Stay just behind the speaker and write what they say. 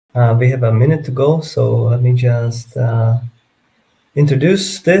We have a minute to go, so let me just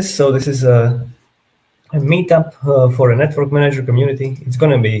introduce this. So this is a meetup for a network manager community. It's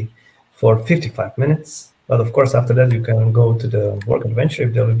going to be for 55 minutes, but of course after that you can go to the work adventure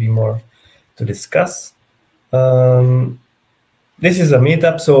if there will be more to discuss. This is a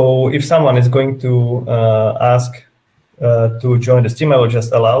meetup, so if someone is going to ask to join the stream, I will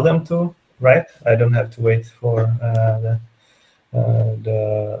just allow them to, right? I don't have to wait for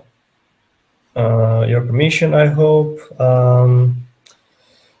your permission, I hope.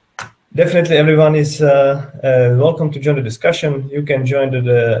 Definitely everyone is welcome to join the discussion. You can join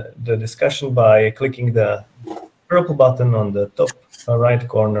the discussion by clicking the purple button on the top right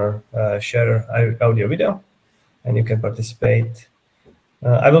corner, share audio video, and you can participate.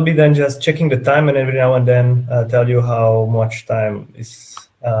 I will be then just checking the time and every now and then tell you how much time is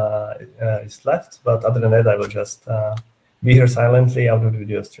left. But other than that, I will just be here silently out of the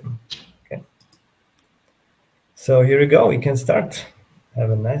video stream. Okay. So here we go. We can start.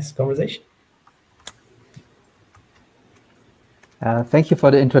 Have a nice conversation. Thank you for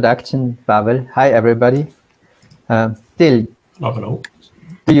the introduction, Pavel. Hi, everybody. Dil, hello.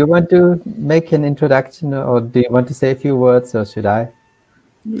 Do you want to make an introduction, or do you want to say a few words, or should I?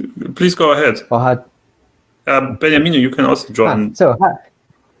 Please go ahead. Or Benjamin, you can also join hi.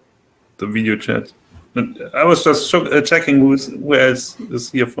 The video chat. I was just checking who else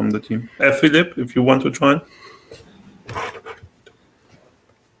is here from the team. Philip, if you want to join.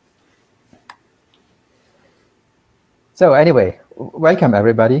 So anyway, welcome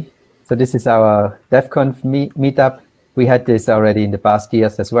everybody. So this is our DevConf meetup. We had this already in the past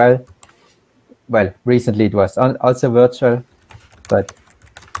years as well. Well, recently it was also virtual, but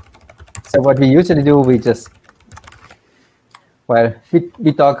so what we usually do, we just, well,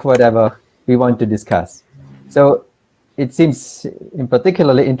 we talk whatever we want to discuss. So it seems in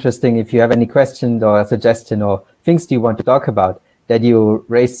particularly interesting if you have any questions or suggestion or things you want to talk about, that you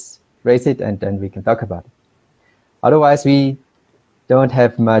raise it and then we can talk about it. Otherwise, we don't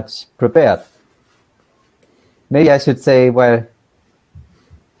have much prepared. Maybe I should say, well,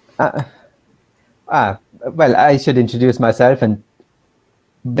 I should introduce myself, and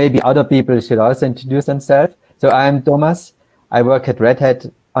maybe other people should also introduce themselves. So I'm Thomas. I work at Red Hat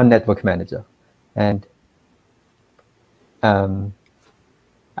on Network Manager. And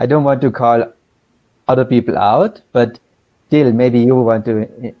I don't want to call other people out, but Dil, maybe you want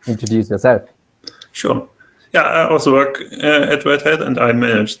to introduce yourself. Sure. Yeah, I also work at Red Hat, and I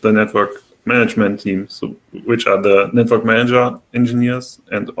manage the network management team, so which are the network manager engineers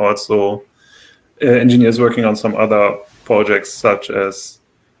and also engineers working on some other projects such as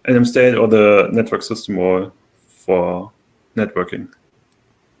NMState or the network system role for networking,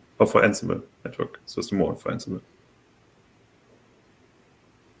 or for Ansible, network system role for Ansible.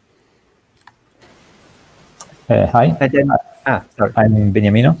 Hi, Sorry. I'm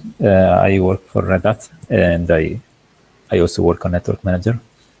Beniamino. I work for Red Hat, and I also work on Network Manager.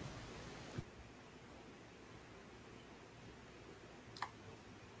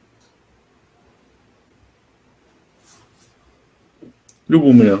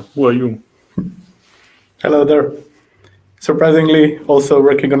 Libera, who are you? Hello there. Surprisingly, also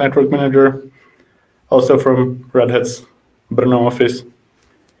working on Network Manager, also from Red Hat's Brno office.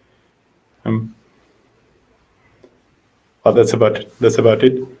 Well, that's about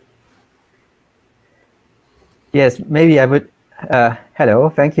it. Yes, maybe I would. Hello,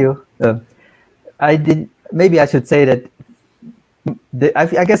 thank you. Maybe I should say that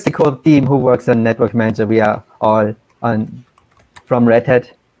I guess the core team who works on Network Manager, we are all from Red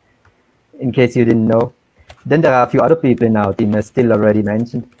Hat, in case you didn't know. Then there are a few other people in our team, as still already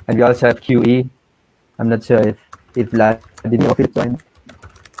mentioned, and we also have QE. I'm not sure if Vladimir will join,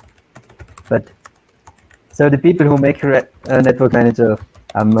 but so the people who make Network Manager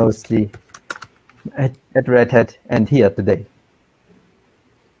are mostly at Red Hat and here today.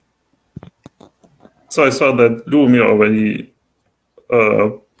 So I saw that Lumir already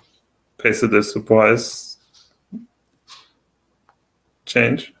pasted a surprise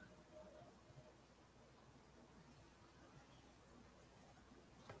change.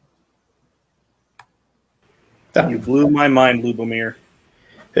 You blew my mind, Lubomir.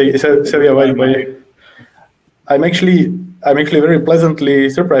 Hey, so yeah, I'm actually very pleasantly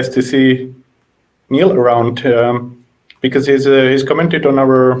surprised to see Neil around because he's commented on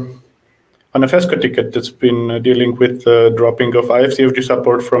a FESCO ticket that's been dealing with dropping of IFCFG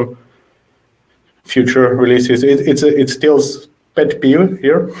support from future releases. It's still pet peeve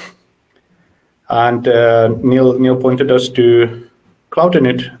here, and Neil pointed us to Cloud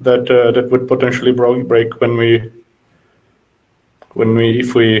Init that would potentially break when we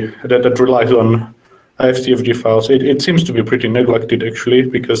that relies on IFCFG files. It seems to be pretty neglected actually,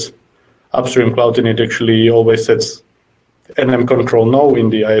 because upstream Cloud Init actually always sets nm control no in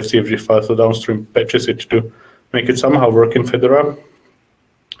the IFCFG file, so downstream patches it to make it somehow work in Fedora.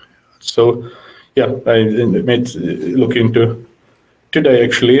 So yeah, I looked into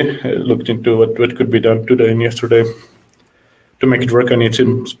what could be done today and yesterday to make it work, and it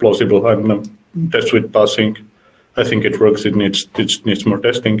seems plausible. I'm gonna test with passing. I think it works. It needs more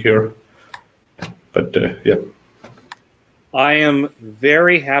testing here, but yeah. I am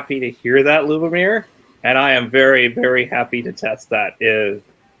very happy to hear that, Lubomir, and I am very, very happy to test that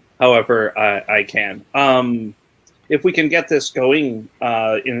however I can. If we can get this going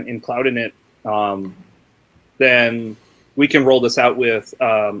in Cloud Init, then we can roll this out with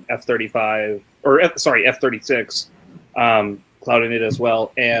F35 or F36 Cloud Init as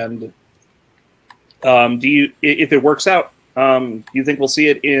well. And if it works out, do you think we'll see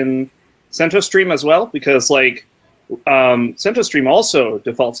it in CentOS Stream as well? Because like CentOS Stream also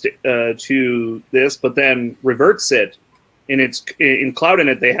defaults to this, but then reverts it. In Cloud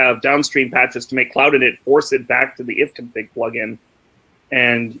Init, they have downstream patches to make Cloud Init force it back to the ifconfig plugin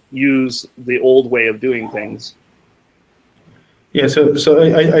and use the old way of doing things. Yeah, so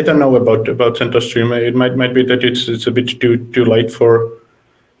I don't know about CentOS Stream. It might be that it's a bit too late for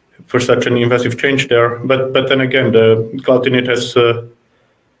such an invasive change there. But then again, the Cloud Init has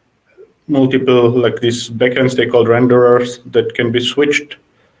multiple like these backends they call renderers that can be switched.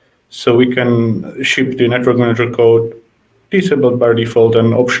 So we can ship the network manager code disabled by default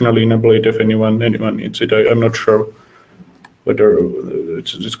and optionally enable it if anyone needs it. I'm not sure whether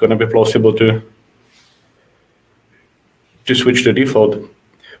it's going to be plausible to switch the default.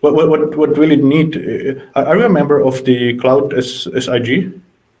 What will it need? Are you a member of the Cloud SIG?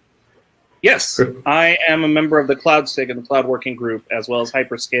 Yes, I am a member of the Cloud SIG and the Cloud Working Group, as well as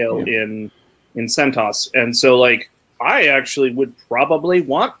Hyperscale in CentOS. And so, like, I actually would probably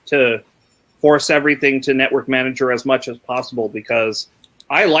want to force everything to Network Manager as much as possible, because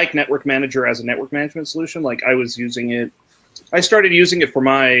I like Network Manager as a network management solution. Like, I was using it. I started using it for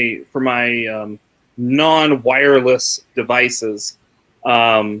my non-wireless devices.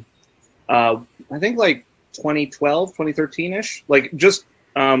 I think like 2012, 2013-ish, like just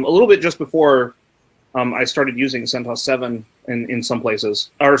a little bit just before I started using CentOS 7 in some places,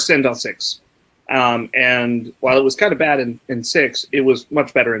 or CentOS 6. And while it was kind of bad in 6, it was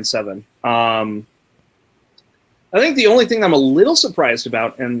much better in 7. I think the only thing I'm a little surprised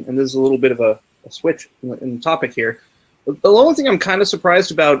about, and this is a little bit of a switch in the topic here, the only thing I'm kind of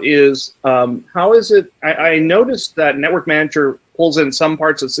surprised about is how is it, I noticed that Network Manager pulls in some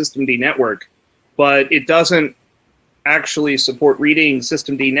parts of systemd network, but it doesn't actually support reading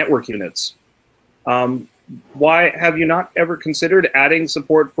systemd network units. Why have you not ever considered adding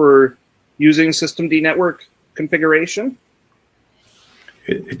support for using systemd network configuration?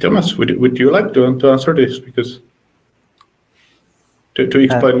 Thomas, would you like to answer this? Because to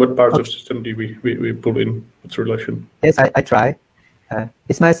explain what parts of systemd we pull in, what's the relation? Yes, I try.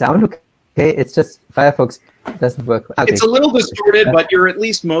 Is my sound okay? It's just Firefox doesn't work. Okay. It's a little distorted, but you're at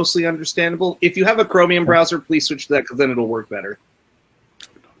least mostly understandable. If you have a Chromium browser, please switch to that, because then it'll work better.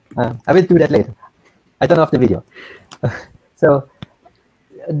 I will do that later. I turn off the video. So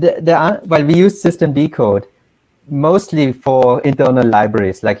while we use systemd code mostly for internal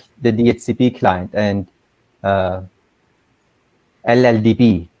libraries like the DHCP client and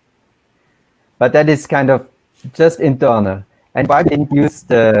LLDB, but that is kind of just internal. And why we didn't use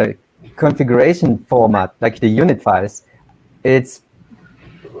the configuration format like the unit files, it's,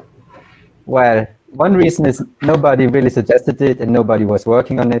 well, one reason is nobody really suggested it and nobody was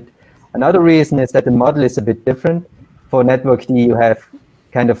working on it. Another reason is that the model is a bit different. For network D, you have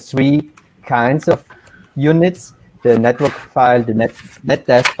kind of 3 kinds of units: the network file, the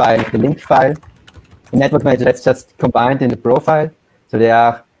net-dash file, the link file. The network manager, that's just combined in the profile. So they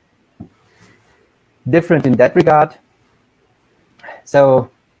are different in that regard.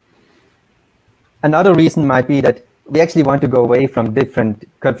 So another reason might be that we actually want to go away from different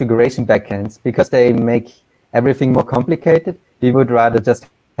configuration backends because they make everything more complicated. We would rather just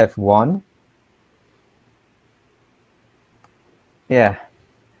have one. Yeah.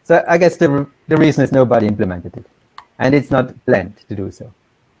 So I guess the reason is nobody implemented it, and it's not planned to do so.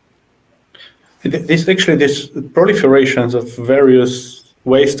 This proliferations of various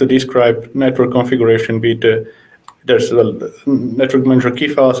ways to describe network configuration, be it there's network manager key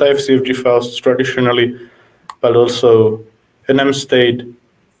files, IFCFG files traditionally, but also nm state,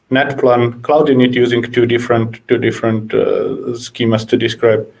 netplan, Cloud Init using two different schemas to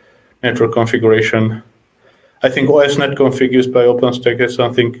describe network configuration. I think OSNet config used by OpenStack has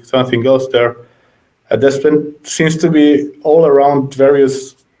something else there. Seems to be all around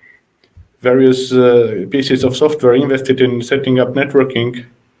various pieces of software invested in setting up networking.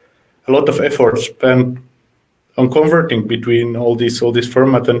 A lot of effort spent on converting between all these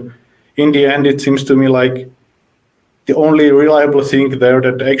formats, and in the end, it seems to me like the only reliable thing there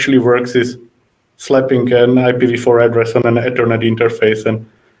that actually works is slapping an IPv4 address on an Ethernet interface, and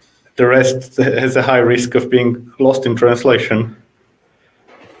the rest has a high risk of being lost in translation.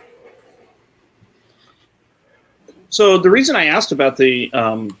 So the reason I asked about the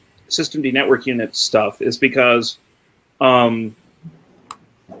systemd network unit stuff is because I've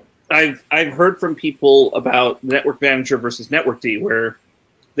heard from people about network manager versus networkd, where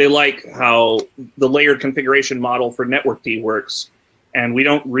they like how the layered configuration model for networkd works, and we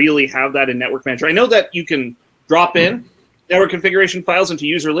don't really have that in network manager. I know that you can drop in network configuration files into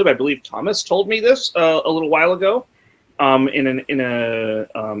user lib. I believe Thomas told me this a little while ago in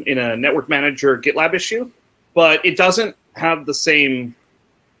a network manager GitLab issue, but it doesn't have the same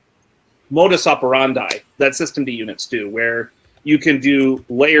modus operandi that systemd units do, where you can do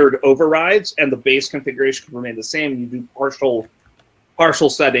layered overrides and the base configuration can remain the same. You do partial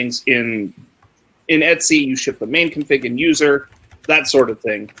settings in etc. You ship the main config in user, that sort of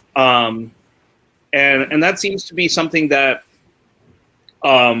thing. And that seems to be something that,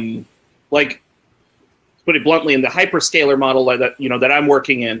 like, to put it bluntly, in the hyperscaler model that I'm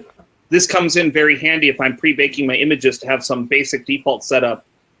working in, this comes in very handy if I'm pre-baking my images to have some basic default setup,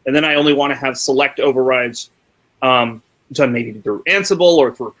 and then I only want to have select overrides done maybe through Ansible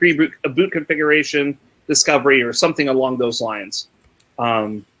or through a boot configuration discovery or something along those lines.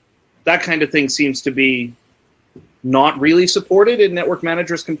 That kind of thing seems to be not really supported in Network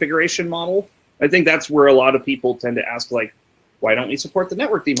Manager's configuration model. I think that's where a lot of people tend to ask, like, why don't we support the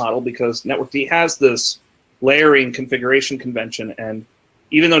networkd model? Because networkd has this layering configuration convention, and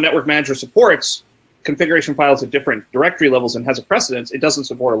even though Network Manager supports configuration files at different directory levels and has a precedence, it doesn't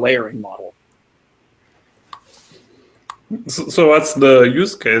support a layering model. So what's the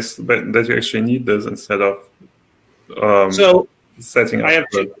use case that you actually need this instead of setting up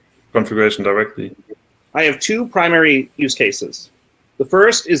the configuration directly? I have two primary use cases. The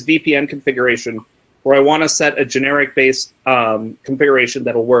first is VPN configuration, where I want to set a generic-based configuration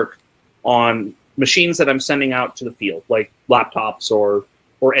that'll work on machines that I'm sending out to the field, like laptops or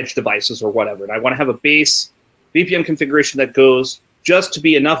edge devices or whatever. And I want to have a base VPN configuration that goes just to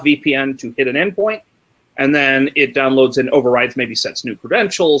be enough VPN to hit an endpoint, and then it downloads and overrides, maybe sets new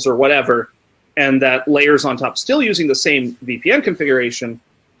credentials or whatever, and that layers on top, still using the same VPN configuration,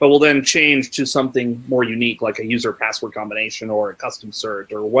 but will then change to something more unique, like a user password combination or a custom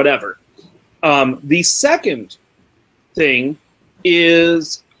cert or whatever. The second thing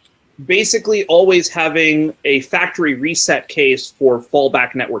is basically always having a factory reset case for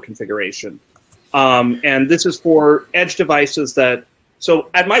fallback network configuration. And this is for edge devices that, so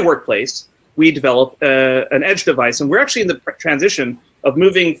at my workplace, we develop an edge device, and we're actually in the transition of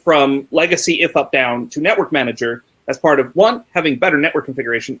moving from legacy if up down to network manager as part of, one, having better network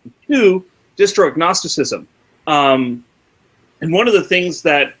configuration, and two, distro agnosticism. And one of the things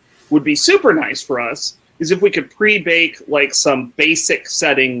that would be super nice for us is if we could pre-bake like some basic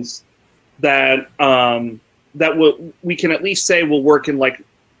settings that we can at least say will work in like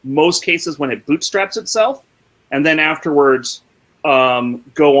most cases when it bootstraps itself, and then afterwards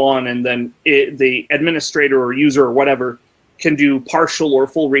go on, and then the administrator or user or whatever can do partial or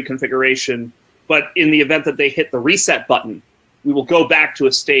full reconfiguration. But in the event that they hit the reset button, we will go back to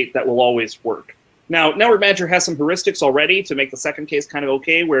a state that will always work. Now, Network Manager has some heuristics already to make the second case kind of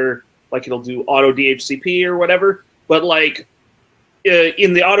okay, where like it'll do auto DHCP or whatever. But like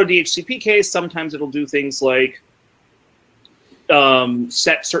in the auto DHCP case, sometimes it'll do things like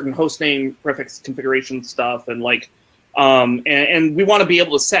set certain hostname prefix configuration stuff, and like and we want to be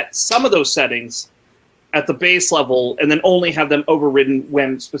able to set some of those settings at the base level and then only have them overridden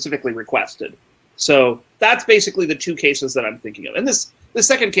when specifically requested. So that's basically the two cases that I'm thinking of. And this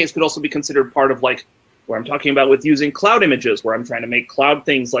second case could also be considered part of like where I'm talking about with using cloud images, where I'm trying to make cloud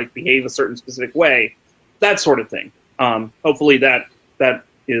things like behave a certain specific way, that sort of thing. Hopefully that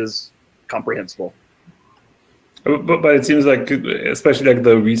is comprehensible. But it seems like, especially like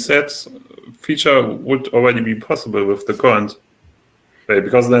the resets feature would already be possible with the current, right?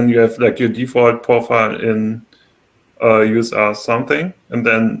 Because then you have like your default profile in user something, and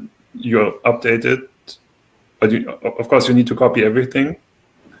then you update it. But of course, you need to copy everything.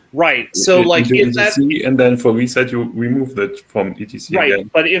 Right. So like if that, and then for reset you remove it from etc. Right. Again.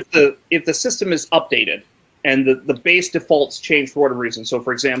 But if the system is updated, and the base defaults change for whatever reason. So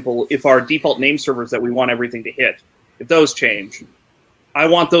for example, if our default name servers that we want everything to hit, if those change, I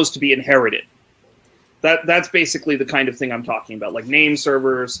want those to be inherited. That's basically the kind of thing I'm talking about, like name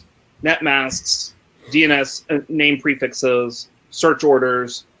servers, net masks, DNS name prefixes, search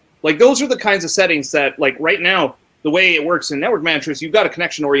orders. Like those are the kinds of settings that, like right now, the way it works in Network Manager is you've got a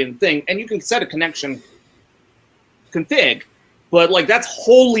connection-oriented thing, and you can set a connection config, but like that's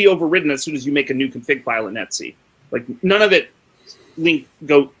wholly overridden as soon as you make a new config file in etc. Like none of it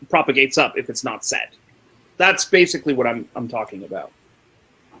propagates up if it's not set. That's basically what I'm talking about.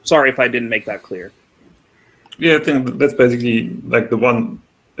 Sorry if I didn't make that clear. Yeah, I think that's basically like the one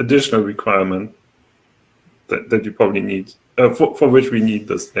additional requirement that you probably need, for which we need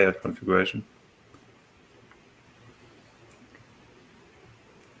this layered configuration.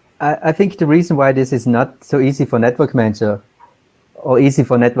 I think the reason why this is not so easy for Network Manager or easy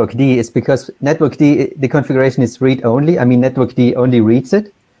for Network D is because Network D, the configuration is read-only. I mean, Network D only reads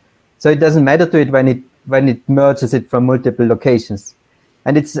it. So it doesn't matter to it when it merges it from multiple locations.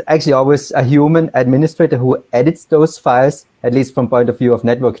 And it's actually always a human administrator who edits those files, at least from point of view of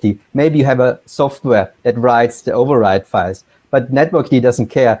Network D. Maybe you have a software that writes the override files, but Network D doesn't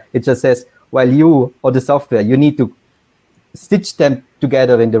care. It just says, well, you or the software, you need to stitch them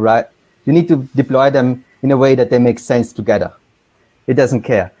together in the right, you need to deploy them in a way that they make sense together. It doesn't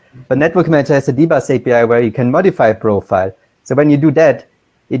care. But Network Manager has a dbus API where you can modify a profile. So when you do that,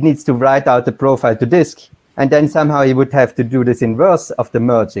 it needs to write out the profile to disk. And then somehow you would have to do this inverse of the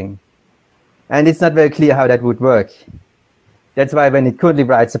merging. And it's not very clear how that would work. That's why when it currently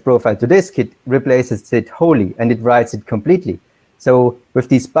writes a profile to disk, it replaces it wholly and it writes it completely. So with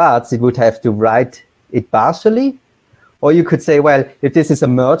these parts, it would have to write it partially. Or you could say, well, if this is a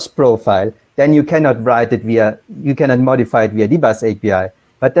merged profile, then you cannot write it you cannot modify it via dbus API.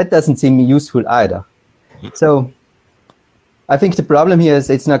 But that doesn't seem useful either. So I think the problem here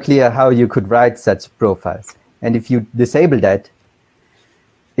is it's not clear how you could write such profiles. And if you disable that,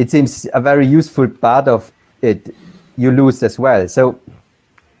 it seems a very useful part of it you lose as well. So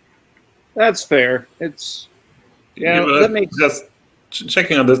that's fair. It's that makes just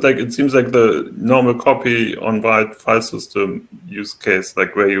checking on this. Like it seems like the normal copy on write file system use case,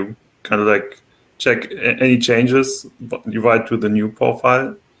 like where you kind of like check any changes you write to the new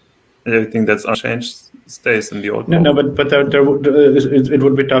profile, and everything that's unchanged stays in the old. No, but it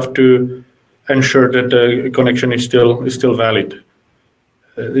would be tough to ensure that the connection is still valid.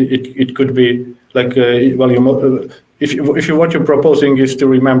 It could be like if what you're proposing is to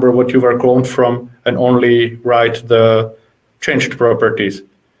remember what you were cloned from and only write the changed properties.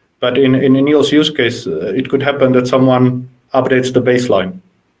 But in Neil's use case, it could happen that someone updates the baseline.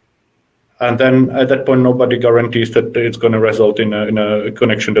 And then at that point, nobody guarantees that it's going to result in a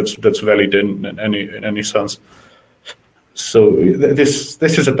connection that's valid in any sense. So this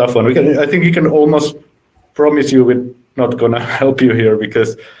is a tough one. I think we can almost promise you we're not going to help you here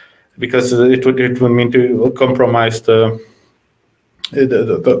because it would mean to compromise the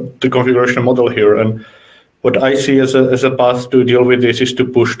configuration model here. And what I see as a path to deal with this is to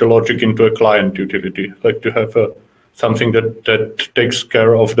push the logic into a client utility, like to have something that takes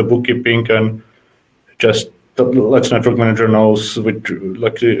care of the bookkeeping and just lets Network Manager knows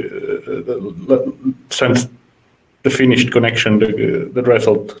sends the finished connection, the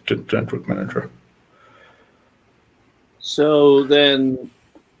result to Network Manager. So then,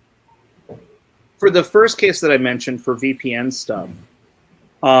 for the first case that I mentioned for VPN stuff,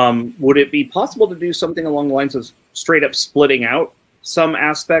 would it be possible to do something along the lines of straight up splitting out some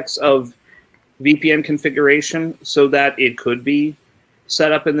aspects of VPN configuration so that it could be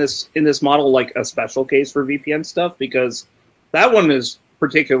set up in this model like a special case for VPN stuff? Because that one is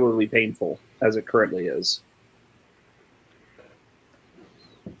particularly painful as it currently is.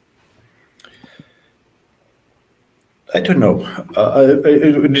 I don't know. I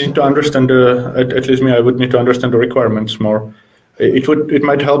would need to understand at least me. I would need to understand the requirements more. It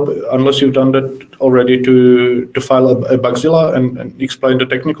might help, unless you've done that already, to file a Bugzilla and explain the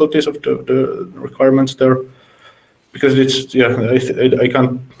technicalities of the requirements there, because it's I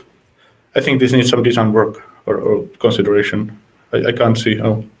can't. I think this needs some design work or consideration. I can't see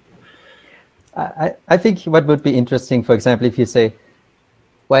how. I think what would be interesting, for example, if you say,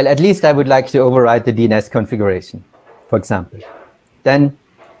 well, at least I would like to override the DNS configuration, for example, then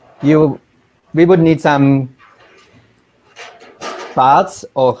we would need some parts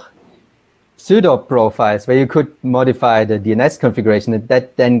or pseudo profiles where you could modify the DNS configuration, and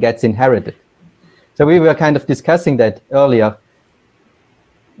that then gets inherited. So we were kind of discussing that earlier.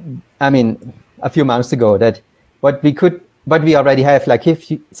 I mean, a few months ago, that what we already have, like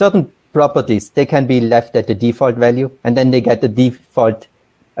if certain properties, they can be left at the default value, and then they get the default,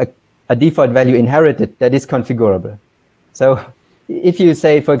 a default value inherited that is configurable. So if you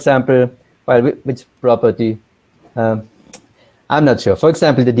say, for example, well, which property? I'm not sure. For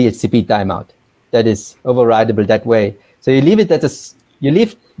example, the DHCP timeout that is overridable that way. So you leave it at you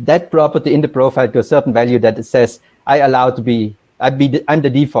leave that property in the profile to a certain value that it says I allow to be I'm the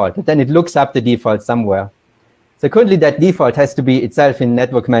default. Then it looks up the default somewhere. So currently that default has to be itself in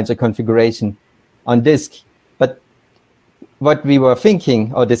network manager configuration on disk. But what we were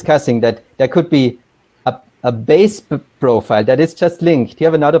thinking or discussing that there could be a base profile that is just linked. You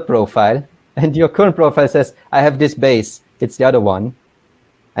have another profile, and your current profile says, I have this base. It's the other one.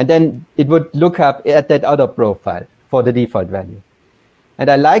 And then it would look up at that other profile for the default value. And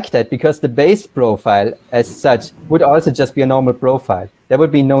I like that because the base profile as such would also just be a normal profile. There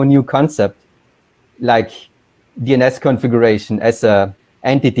would be no new concept like DNS configuration as an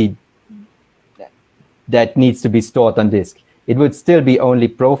entity that needs to be stored on disk. It would still be only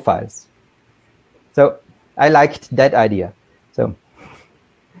profiles. So I liked that idea. So,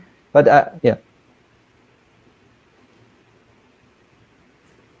 but yeah.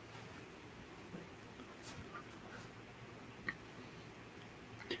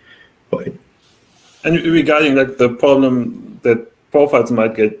 And regarding like the problem that profiles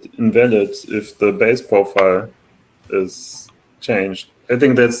might get invalid if the base profile is changed, I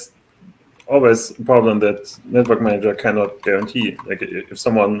think that's always a problem that network manager cannot guarantee. Like if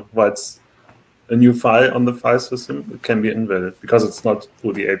someone writes a new file on the file system, it can be invalid because it's not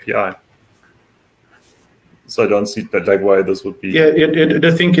through the API. So I don't see that like why this would be. Yeah,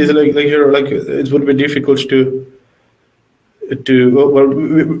 the thing is like here, like it would be difficult to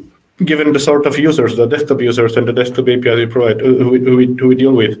well, given the sort of users, the desktop users and the desktop API we provide, who we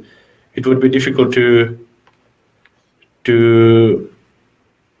deal with, it would be difficult to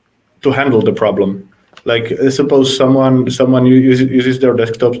handle the problem. Like suppose someone uses their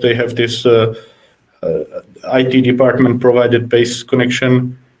desktops, they have this IT department provided base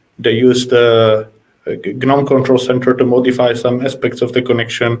connection. They use the GNOME control center to modify some aspects of the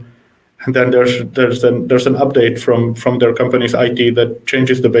connection, and then there's an update from their company's IT that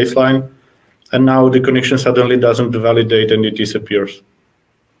changes the baseline, and now the connection suddenly doesn't validate and it disappears,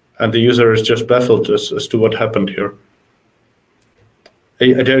 and the user is just baffled as to what happened here.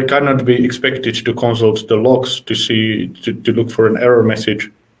 They cannot be expected to consult the logs to look for an error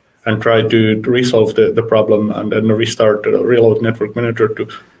message and try to resolve the problem and then restart, reload Network Manager to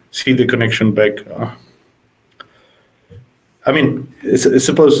see the connection back. I mean,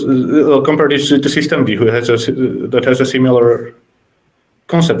 suppose compare this to systemd, that has a similar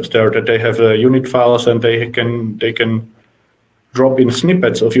concept there, that they have unit files and they can drop in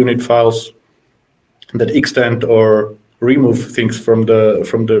snippets of unit files that extend or remove things from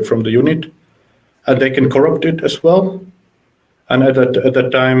the unit, and they can corrupt it as well. And at that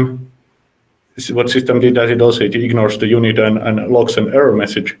time, what systemd does, it also ignores the unit and logs an error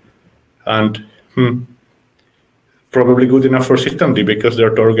message, and probably good enough for systemd because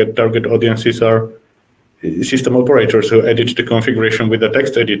their target audiences are system operators who edit the configuration with a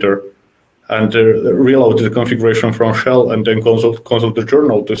text editor and reload the configuration from shell and then consult the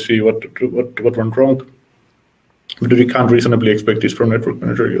journal to see what went wrong. But we can't reasonably expect this from network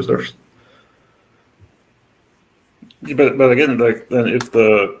manager users. But again, like then if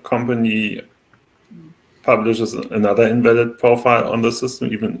the company publishes another invalid profile on the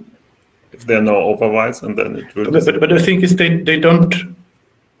system, even if there are no overrides, and then it will. But the thing is, they don't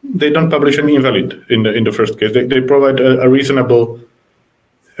publish an invalid in the first case. They provide a reasonable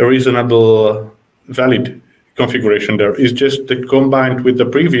valid configuration there. It's just that combined with the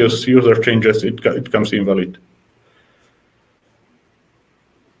previous user changes, it comes invalid.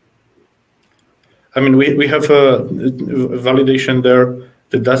 I mean, we have a validation there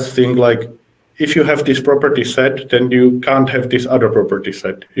that does things like, if you have this property set, then you can't have this other property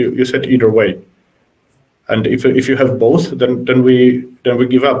set. You set either way. And if you have both, then we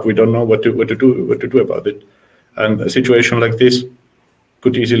give up. We don't know what to do about it. And a situation like this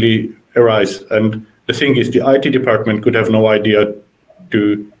could easily arise. And the thing is, the IT department could have no idea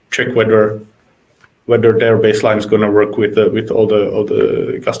to check whether their baseline is going to work with all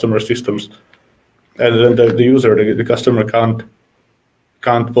the customer systems. And then the user, the customer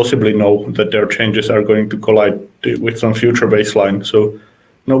can't possibly know that their changes are going to collide with some future baseline. So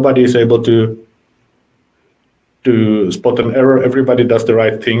nobody is able to spot an error. Everybody does the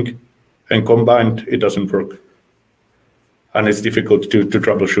right thing, and combined, it doesn't work. And it's difficult to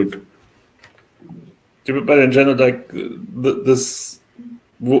troubleshoot. But in general, like this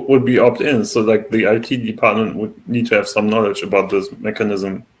would be opt-in. So like the IT department would need to have some knowledge about this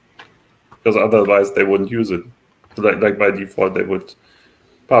mechanism because otherwise they wouldn't use it. So like by default, they would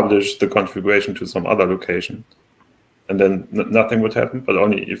publish the configuration to some other location, and then nothing would happen, but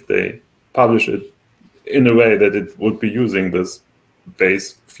only if they publish it in a way that it would be using this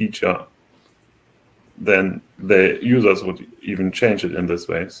base feature, then the users would even change it in this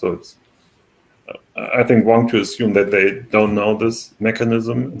way. So it's, I think, wrong to assume that they don't know this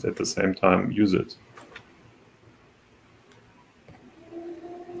mechanism and at the same time use it.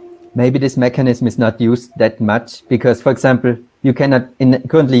 Maybe this mechanism is not used that much because, for example, you cannot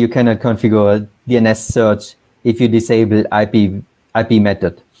currently you cannot configure DNS search if you disable IP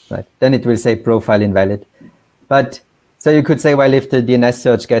method, right? Then it will say profile invalid. But so you could say, well, if the DNS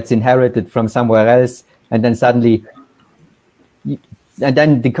search gets inherited from somewhere else, and then suddenly, and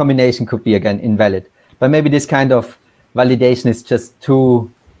then the combination could be again invalid. But maybe this kind of validation is just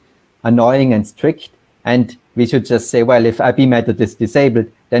too annoying and strict, and we should just say, well, if IP method is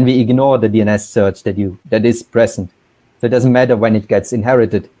disabled, then we ignore the DNS search that is present. So it doesn't matter when it gets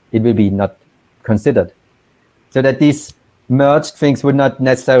inherited, it will be not considered. So that these merged things would not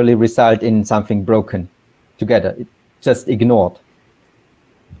necessarily result in something broken together, it's just ignored.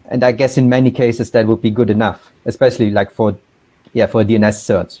 And I guess in many cases that would be good enough, especially like for DNS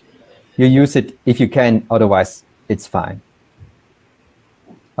search. You use it if you can, otherwise it's fine.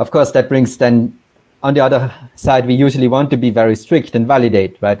 Of course, that brings then, on the other side, we usually want to be very strict and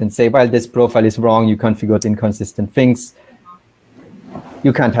validate, right? And say, well, this profile is wrong, you configured inconsistent things.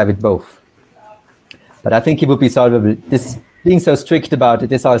 You can't have it both. But I think it would be solvable. This being so strict about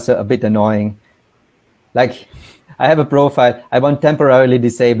it is also a bit annoying. Like, I have a profile, I want temporarily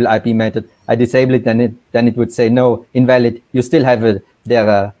disable IP method. I disable it, then it would say, no, invalid. You still have a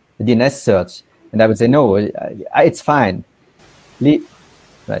DNS search. And I would say, no, it's fine.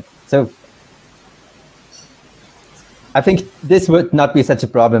 Right. So I think this would not be such a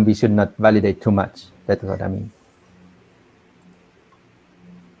problem. We should not validate too much. That's what I mean.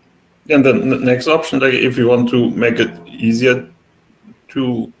 And the next option, like if you want to make it easier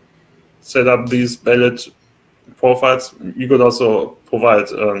to set up these valid profiles, you could also provide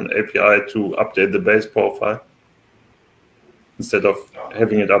an API to update the base profile instead of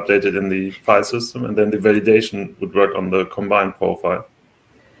having it updated in the file system, and then the validation would work on the combined profile.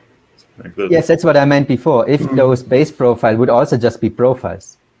 Like yes, that's what I meant before. If those base profile would also just be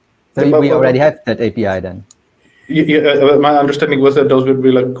profiles. So we already have that API then. Yeah, my understanding was that those would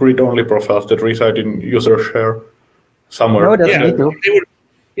be like read-only profiles that reside in user share somewhere. No, it doesn't need to.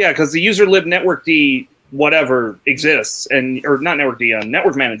 Yeah, because the user lib network D whatever exists, and or not network D,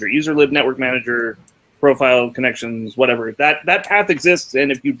 network manager, user lib network manager, profile connections, whatever. That path exists, and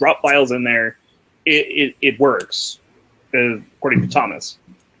if you drop files in there, it works, according to Thomas.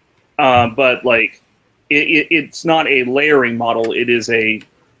 But like, it's not a layering model. It is a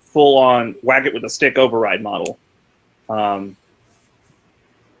full-on whack it with a stick override model,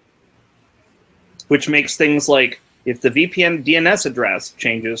 which makes things like if the VPN DNS address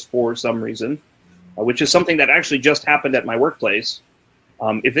changes for some reason, which is something that actually just happened at my workplace,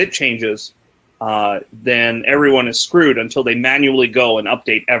 if it changes, then everyone is screwed until they manually go and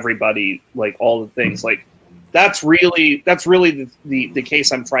update everybody, like all the things. Like that's really the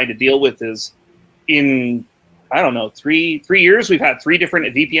case I'm trying to deal with. Is in, I don't know, three years we've had 3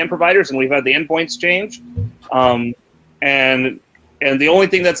 different VPN providers and we've had the endpoints change, and the only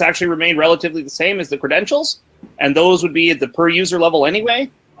thing that's actually remained relatively the same is the credentials, and those would be at the per user level anyway.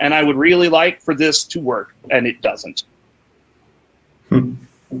 And I would really like for this to work, and it doesn't. And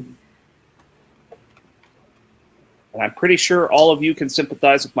I'm pretty sure all of you can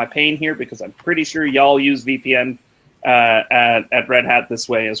sympathize with my pain here, because I'm pretty sure y'all use VPN at Red Hat this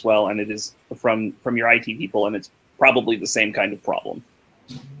way as well, and it is from your IT people, and it's probably the same kind of problem.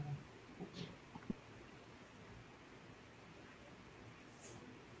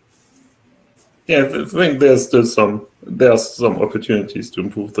 Yeah, I think there's still some opportunities to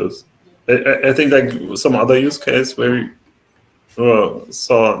improve this. I think like some other use case where we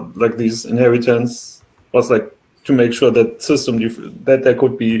saw like these inheritance was like to make sure that that there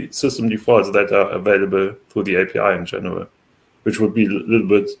could be system defaults that are available through the API in general, which would be a little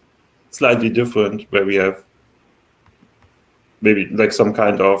bit slightly different, where we have maybe like some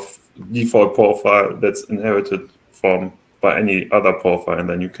kind of default profile that's inherited by any other profile, and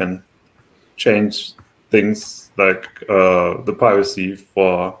then you can change things like the privacy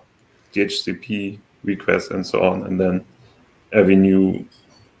for DHCP requests and so on, and then every new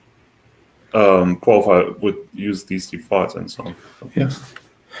profile would use these defaults and so on. Yeah.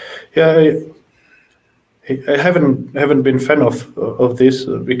 I haven't been fan of this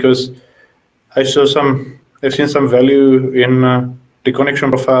because I've seen some value in the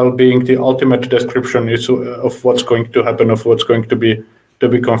connection profile being the ultimate description of what's going to happen, of what's going to be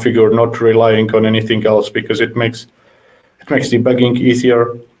configured, not relying on anything else, because it makes debugging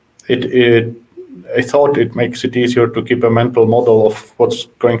easier. I thought it makes it easier to keep a mental model of what's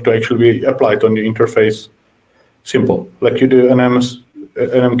going to actually be applied on the interface simple. Like you do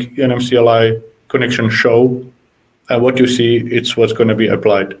NMCLI connection show, and what you see, it's what's going to be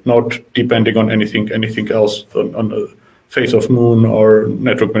applied, not depending on anything else on the face of Moon or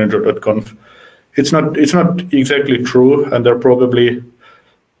networkmanager.conf. It's not exactly true, and they're probably,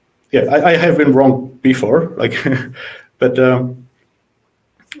 yeah, I have been wrong before, like, but.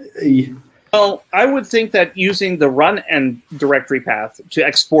 Well, I would think that using the run and directory path to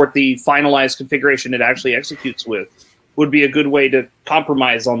export the finalized configuration it actually executes with would be a good way to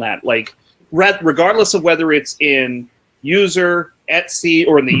compromise on that. Like, regardless of whether it's in user, etc,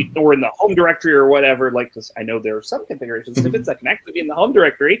 or in the home directory or whatever. Like, because I know there are some configuration snippets that can actually be in the home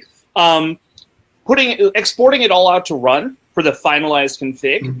directory. Exporting it all out to run for the finalized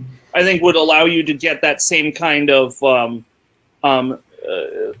config, I think would allow you to get that same kind of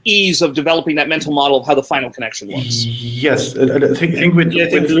ease of developing that mental model of how the final connection looks. Yes, I think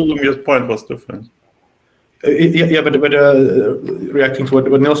Lumire's point was different. But reacting to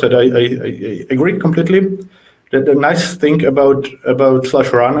what Neil said, I agree completely. The nice thing about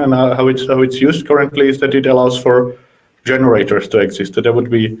 /run and how it's used currently is that it allows for generators to exist. That would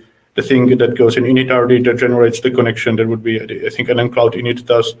be the thing that goes in init.rd that generates the connection. That would be, I think, nmcloud init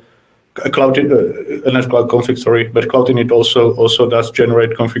does. Cloud config, sorry, but Cloud init also does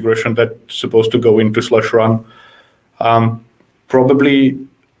generate configuration that's supposed to go into /run. Probably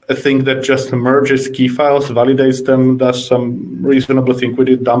a thing that just merges key files, validates them, does some reasonable thing with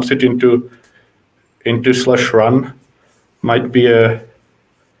it, dumps it into /run, might be a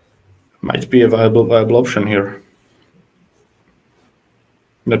viable option here.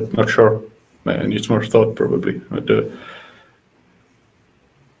 Not sure. It needs more thought probably. But,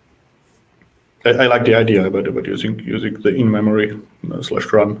 I like the idea about using the in-memory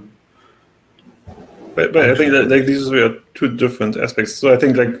 /run. But I think that like these were two different aspects. So I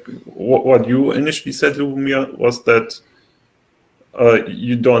think like what you initially said, Lumir, was that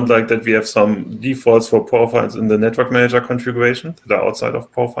you don't like that we have some defaults for profiles in the network manager configuration that are outside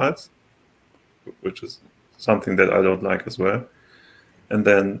of profiles, which is something that I don't like as well. And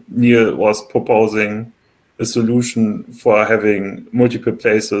then Neil was proposing a solution for having multiple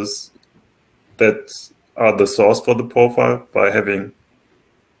places that are the source for the profile by having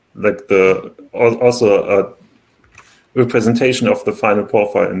like also a representation of the final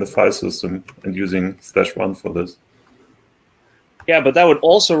profile in the file system and using /1 for this. Yeah, but that would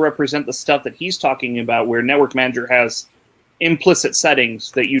also represent the stuff that he's talking about where Network Manager has implicit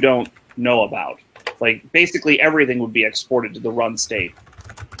settings that you don't know about. Like basically everything would be exported to the run state.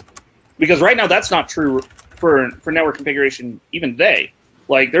 Because right now that's not true for network configuration even today.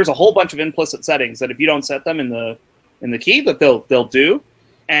 Like there's a whole bunch of implicit settings that if you don't set them in the key that they'll do,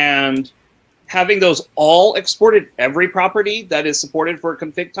 and having those all exported, every property that is supported for a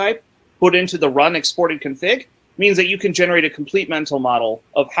config type put into the run exported config means that you can generate a complete mental model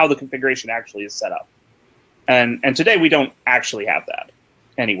of how the configuration actually is set up. And today we don't actually have that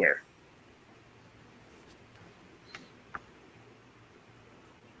anywhere.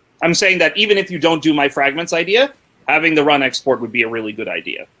 I'm saying that even if you don't do my fragments idea, having the run export would be a really good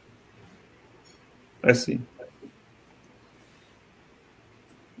idea. I see.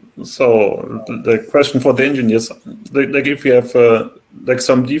 So the question for the engineers, like if you have like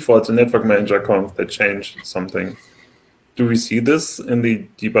some defaults in Network Manager conf that change something, do we see this in the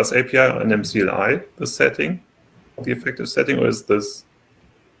dbus API or NMCLI, the setting, the effective setting, or is this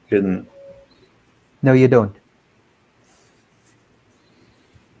hidden? No, you don't.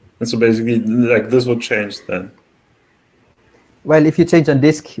 And so basically, like this would change then. Well, if you change on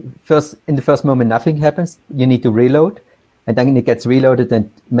disk, in the first moment nothing happens. You need to reload, and then it gets reloaded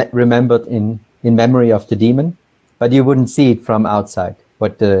and remembered in memory of the daemon. But you wouldn't see it from outside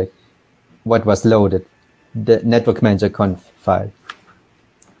what was loaded, the network manager conf file.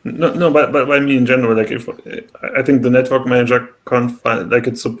 No, but I mean in general, like if I think the network manager conf file, like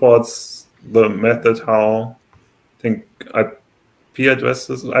it supports the method how I think IP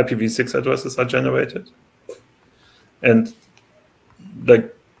addresses, IPv6 addresses are generated, and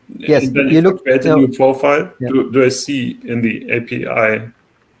like yes, you look at a new profile. Yeah. Do I see in the API?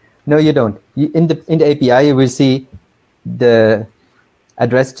 No, you don't. In the API, you will see the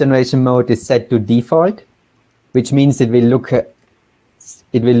address generation mode is set to default, which means it will look at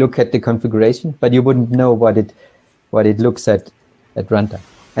the configuration, but you wouldn't know what it looks at runtime.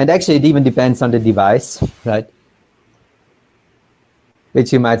 And actually, it even depends on the device, right?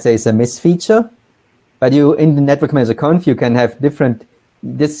 which you might say is a misfeature. But you, in the Network Manager Conf, you can have different,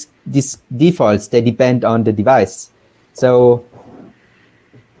 these defaults, they depend on the device. So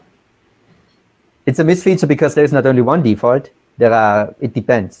it's a misfeature because there's not only one default, it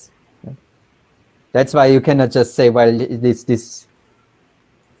depends. That's why you cannot just say, well, this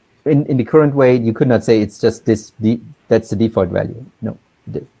in the current way, you could not say it's just this, that's the default value. No.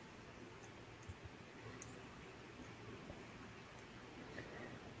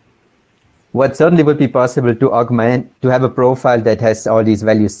 What certainly would be possible to augment, to have a profile that has all these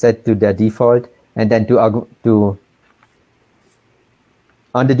values set to their default, and then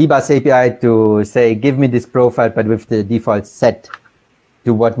on the dbus API to say, give me this profile, but with the default set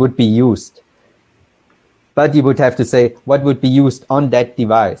to what would be used. But you would have to say what would be used on that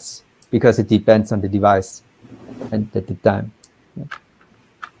device, because it depends on the device and at the time. Yeah.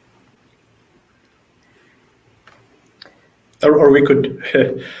 Or we could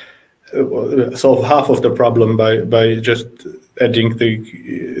solve half of the problem by just adding the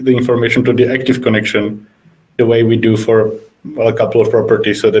information to the active connection the way we do for a couple of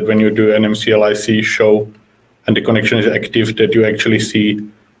properties, so that when you do an MCLIC show and the connection is active, that you actually see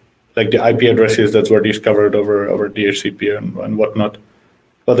like the IP addresses that were discovered over DHCP and whatnot.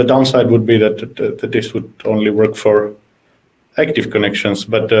 But the downside would be that this would only work for active connections,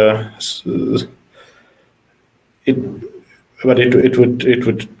 but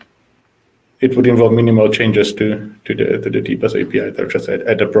it would involve minimal changes to the dbus API. They're just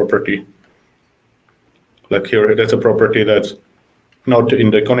add a property. Like here, that's a property that's not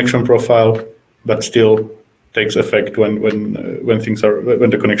in the connection profile, but still takes effect when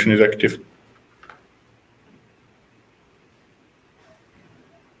the connection is active.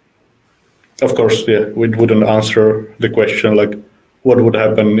 Of course, yeah, we wouldn't answer the question like, what would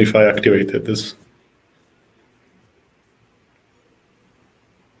happen if I activated this?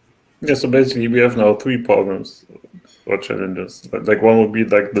 Yeah, so basically we have now 3 problems or challenges. Like one would be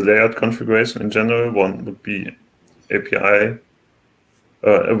like the layout configuration in general. One would be API,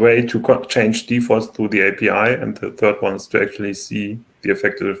 a way to change defaults through the API, and the third one is to actually see the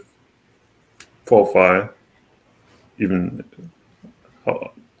effective profile, even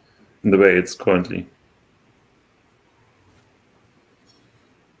in the way it's currently.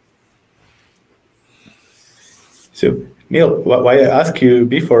 So Neil, why I asked you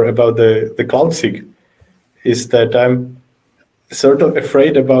before about the cloud SIG is that I'm sort of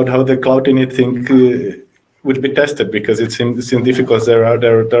afraid about how the cloud init thing would be tested, because it seems difficult. There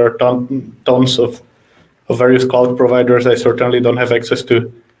are tons of various cloud providers. I certainly don't have access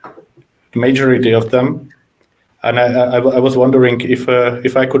to the majority of them, and I was wondering if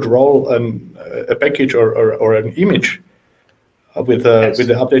I could roll a package or an image with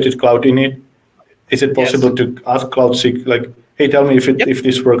the updated cloud init. Is it possible to ask Cloud SIG, like, hey, tell me if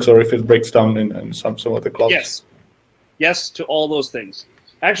this works or if it breaks down in some of the clouds? Yes to all those things.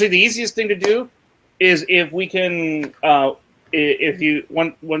 Actually, the easiest thing to do is if we can,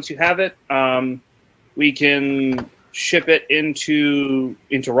 once you have it, we can ship it into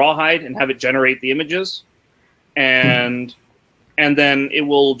Rawhide and have it generate the images, and then it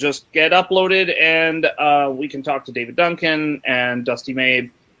will just get uploaded, and we can talk to David Duncan and Dusty Mabe.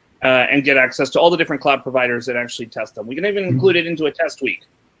 And get access to all the different cloud providers that actually test them. We can even include it into a test week.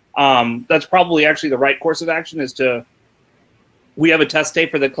 That's probably actually the right course of action, is we have a test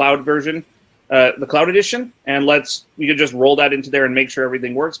tape for the cloud version, the cloud edition, and we can just roll that into there and make sure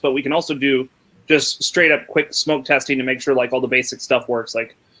everything works. But we can also do just straight up quick smoke testing to make sure like all the basic stuff works.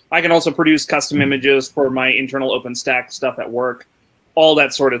 Like I can also produce custom images for my internal OpenStack stuff at work, all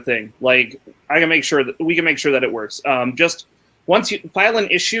that sort of thing. Like we can make sure that it works. Just once you file an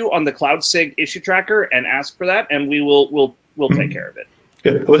issue on the Cloud SIG issue tracker and ask for that, and we'll take care of it.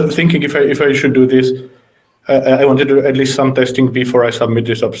 Yeah, I was thinking if I should do this, I wanted to do at least some testing before I submit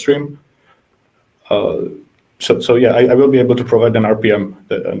this upstream. So yeah, I will be able to provide an RPM.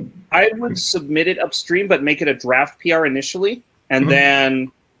 I would submit it upstream, but make it a draft PR initially, and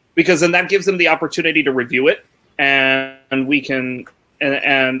then because then that gives them the opportunity to review it, and we can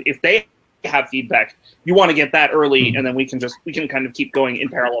and if they have feedback, you want to get that early, and then we can kind of keep going in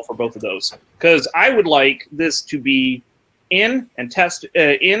parallel for both of those. Because I would like this to be in and test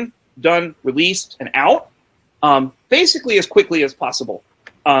done, released, and out basically as quickly as possible.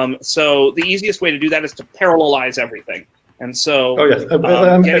 So the easiest way to do that is to parallelize everything. And so, oh yes,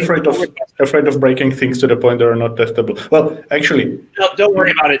 I'm afraid of breaking things to the point that are not testable. Well, actually, don't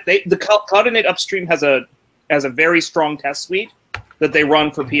worry about it. The Cloud Init upstream has a very strong test suite that they run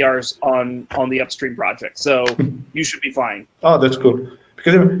for PRs on the upstream project. So you should be fine. Oh, that's cool.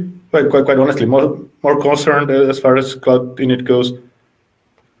 Because quite honestly, more concerned as far as Cloud Init goes,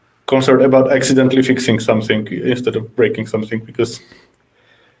 concerned about accidentally fixing something instead of breaking something, because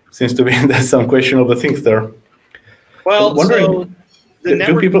seems to be there's some questionable things there. Well, so the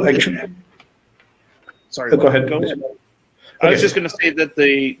do people actually? Sorry, go ahead. I was just going to say that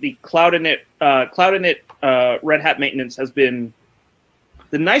the Cloud Init Red Hat maintenance has been,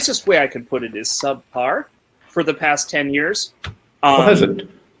 the nicest way I could put it is subpar for the past 10 years. Has it?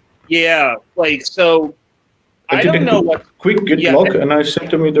 Yeah, like, so I don't know what quick git log, and I said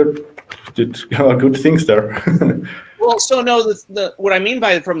to me that did good things there. Well, so no, what I mean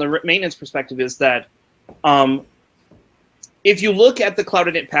by it from the maintenance perspective is that if you look at the Cloud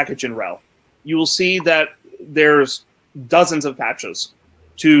Init package in RHEL, you will see that there's dozens of patches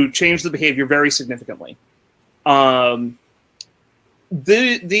to change the behavior very significantly.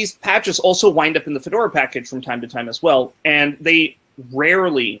 These patches also wind up in the Fedora package from time to time as well, and they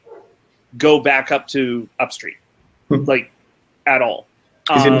rarely go back up to upstream, like at all.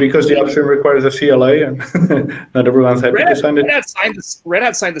 Is it because the upstream requires a CLA and not everyone's happy to sign it? Red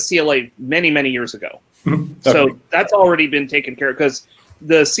Hat signed the CLA many years ago. Okay. So that's already been taken care of, because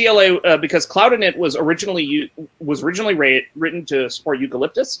the CLA, because Cloud Init was originally written to support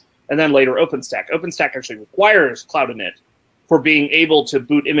Eucalyptus and then later OpenStack. OpenStack actually requires Cloud Init for being able to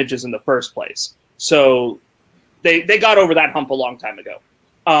boot images in the first place. So they got over that hump a long time ago.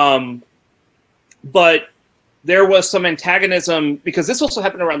 But there was some antagonism, because this also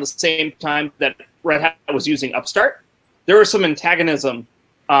happened around the same time that Red Hat was using Upstart. There was some antagonism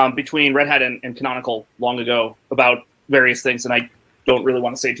between Red Hat and Canonical long ago about various things, and I don't really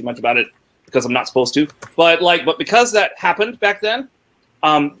want to say too much about it because I'm not supposed to. But because that happened back then,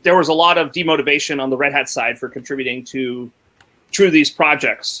 there was a lot of demotivation on the Red Hat side for contributing to these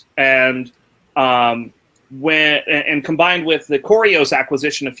projects, and combined with the Corios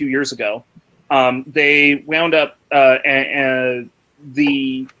acquisition a few years ago, they wound up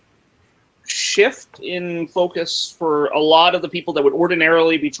the shift in focus for a lot of the people that would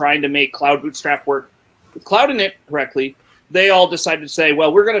ordinarily be trying to make Cloud Bootstrap work with Cloud Init correctly. They all decided to say,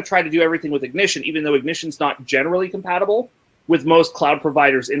 well, we're going to try to do everything with Ignition, even though Ignition's not generally compatible with most cloud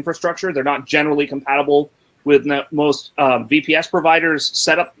providers' infrastructure. They're not generally compatible with most VPS providers'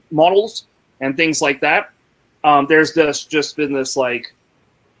 setup models and things like that. There's just been this like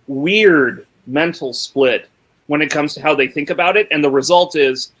weird mental split when it comes to how they think about it, and the result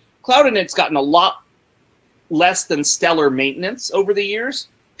is Cloud Init's gotten a lot less than stellar maintenance over the years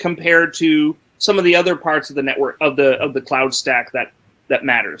compared to some of the other parts of the network of the cloud stack that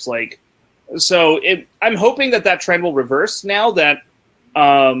matters. Like, so I'm hoping that trend will reverse now that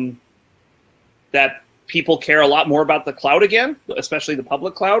that people care a lot more about the cloud again, especially the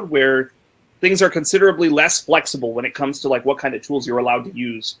public cloud, where things are considerably less flexible when it comes to like what kind of tools you're allowed to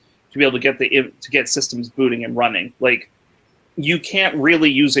use to be able to get systems booting and running. Like, you can't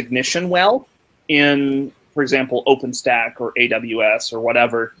really use Ignition well in, for example, OpenStack or AWS or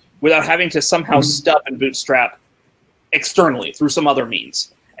whatever, without having to somehow stub and bootstrap externally through some other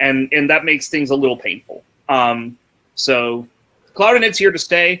means. And that makes things a little painful. So Cloud Init's here to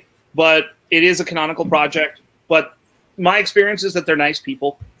stay, but it is a Canonical project. But my experience is that they're nice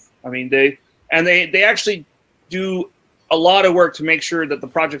people. I mean, they actually do a lot of work to make sure that the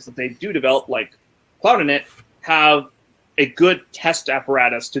projects that they do develop, like Cloud Init, have a good test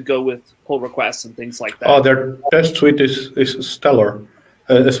apparatus to go with pull requests and things like that. Oh, their test suite is stellar.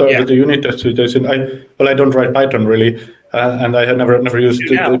 So Yeah. the unit test suite is I don't write Python really, and I had never used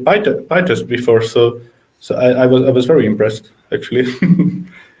PyTest before, so I was very impressed actually.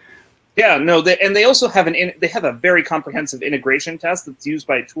 Yeah, no, they also have they have a very comprehensive integration test that's used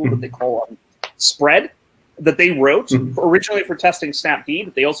by a tool that they call Spread, that they wrote originally for testing Snapd,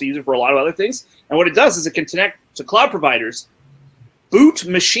 but they also use it for a lot of other things. And what it does is it can connect to cloud providers, boot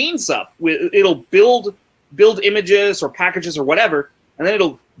machines up. It'll build images or packages or whatever, and then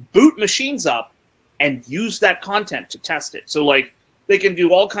it'll boot machines up and use that content to test it. So like they can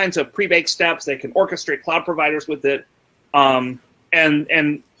do all kinds of pre-baked steps. They can orchestrate cloud providers with it, and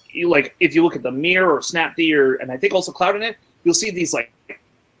like if you look at the Mir or Snapd and I think also Cloud Init, you'll see these like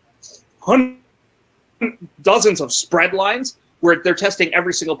dozens of spread lines where they're testing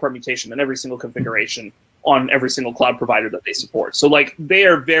every single permutation and every single configuration on every single cloud provider that they support. So like they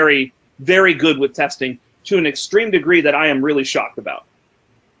are very, very good with testing to an extreme degree that I am really shocked about.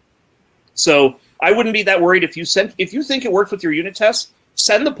 So I wouldn't be that worried if you think it works with your unit tests,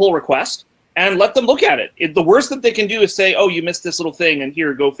 send the pull request and let them look at it. The worst that they can do is say, oh, you missed this little thing and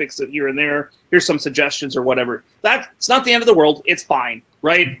here, go fix it here and there. Here's some suggestions or whatever. That's not the end of the world. It's fine,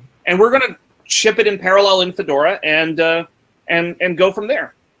 right? And we're going to ship it in parallel in Fedora and go from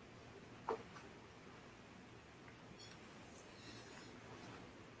there.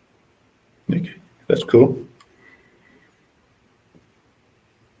 That's cool.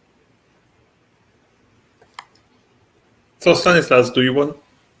 So Stanislas,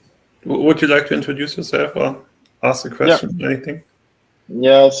 would you like to introduce yourself or ask a question? Yeah. Anything?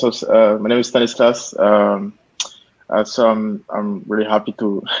 Yeah. So my name is Stanislas. So I'm really happy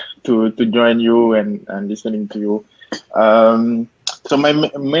to join you and listening to you. So my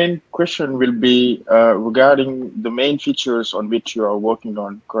main question will be regarding the main features on which you are working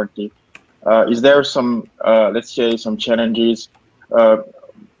on currently. Is there some, let's say, some challenges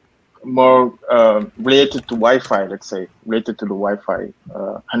more related to Wi-Fi, let's say, related to the Wi-Fi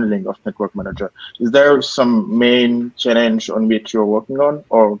handling of Network Manager? Is there some main challenge on which you're working on,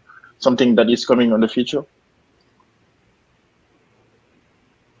 or something that is coming on the future?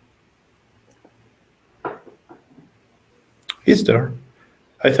 Is there?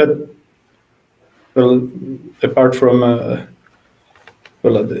 I thought, well, apart from,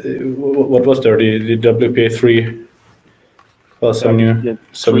 what was there? The WPA3, some new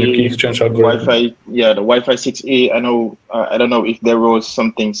key exchange algorithm. Wi-Fi, yeah, the Wi-Fi 6E. I know. I don't know if there was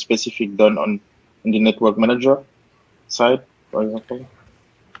something specific done on the Network Manager side, for example.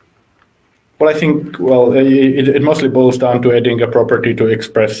 Well, I think, it mostly boils down to adding a property to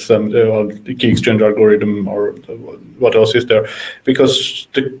express the key exchange algorithm, or what else is there? Because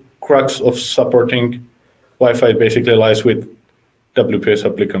the crux of supporting Wi-Fi basically lies with WPA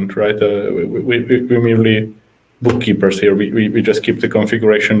supplicant, right? We merely bookkeepers here. We just keep the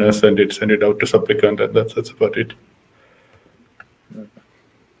configuration and send it out to supplicant, and that's about it.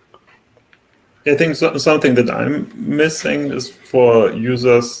 I think something that I'm missing is for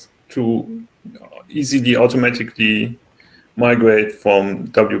users to easily automatically migrate from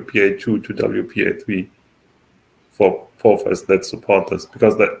WPA2 to WPA3 for profiles that support this,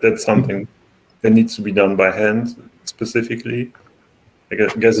 because that's something that needs to be done by hand specifically. I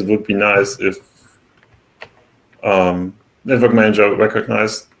guess it would be nice if Network Manager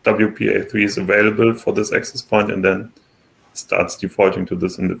recognized WPA3 is available for this access point and then starts defaulting to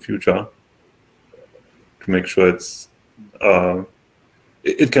this in the future to make sure it's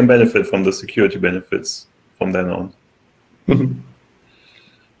it can benefit from the security benefits from then on.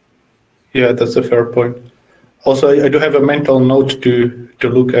 Yeah, that's a fair point. Also, I do have a mental note to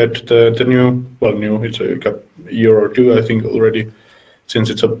look at the new, it's a year or two, I think, already,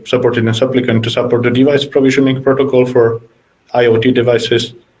 since it's supported in supplicant, to support the device provisioning protocol for IoT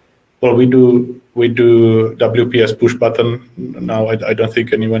devices. Well, we do WPS push button now. I don't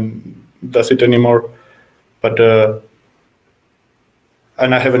think anyone does it anymore, but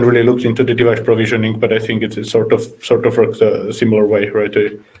and I haven't really looked into the device provisioning, but I think it sort of works a similar way, right?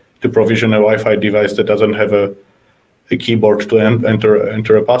 To provision a Wi-Fi device that doesn't have a keyboard to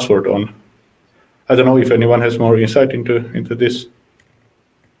enter a password on. I don't know if anyone has more insight into this.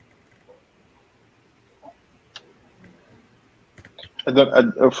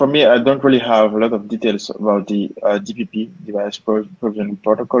 For me, I don't really have a lot of details about the DPP, device provisioning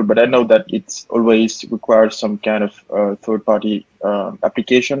protocol, but I know that it always requires some kind of third-party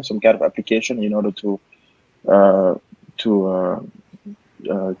application, some kind of application in order to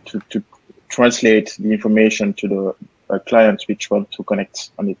translate the information to the clients which want to connect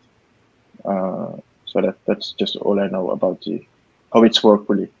on it. So that's just all I know about how it's worked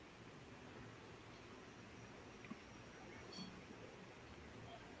really.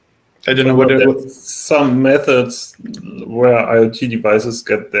 I don't know what some methods where IoT devices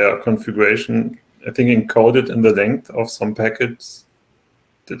get their configuration, I think, encoded in the length of some packets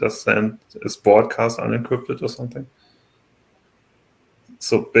that are sent as broadcast unencrypted or something.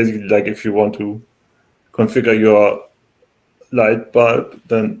 So basically, like if you want to configure your light bulb,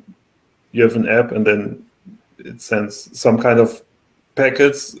 then you have an app and then it sends some kind of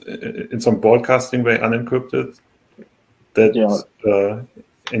packets in some broadcasting way unencrypted that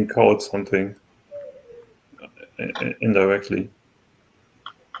encode something indirectly.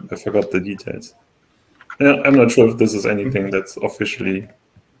 I forgot the details. Yeah, I'm not sure if this is anything that's officially.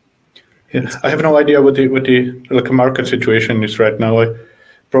 Yeah, I have no idea what the market situation is right now.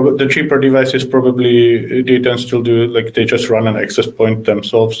 The cheaper devices probably they can still do, they just run an access point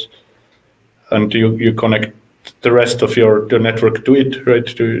themselves, and you connect the rest of your network to it, right?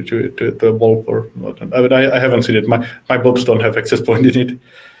 To the bulb or what. I haven't seen it. My bulbs don't have access point in it,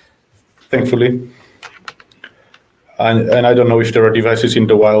 thankfully. And I don't know if there are devices in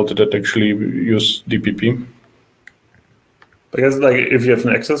the wild that actually use DPP. I guess if you have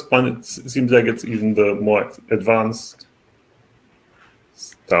an access point, it seems like it's even the more advanced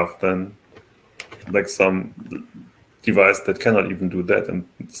stuff than some device that cannot even do that and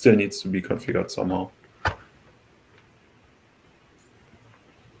it still needs to be configured somehow.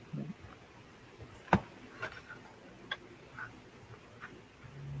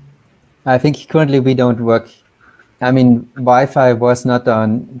 I think currently we don't work. I mean, Wi-Fi was not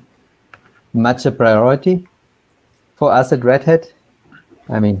on much a priority for us at Red Hat.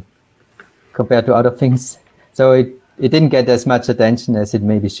 I mean, compared to other things. So it didn't get as much attention as it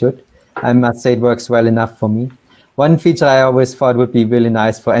maybe should. I must say it works well enough for me. One feature I always thought would be really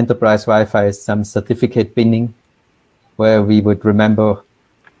nice for enterprise Wi-Fi is some certificate pinning, where we would remember,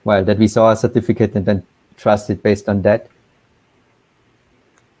 well, that we saw a certificate and then trust it based on that.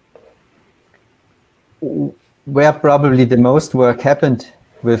 Where probably the most work happened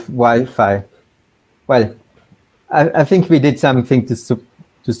with Wi-Fi, well, I think we did something to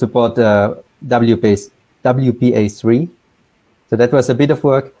support WPA3. So that was a bit of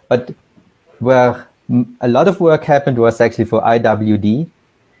work, but where a lot of work happened was actually for IWD.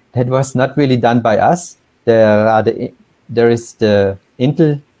 That was not really done by us. There is the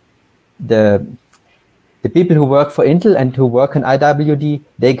Intel, the people who work for Intel and who work on IWD,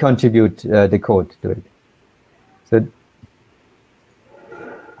 they contribute the code to it. So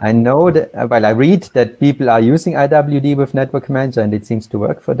I know that, well, I read that people are using IWD with Network Manager and it seems to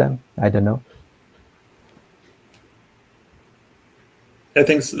work for them. I don't know. I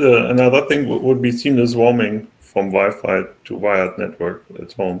think another thing would be seamless roaming from Wi-Fi to wired network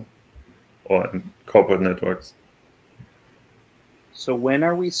at home or in corporate networks. So when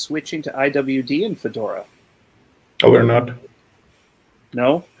are we switching to IWD in Fedora? Oh, we're not.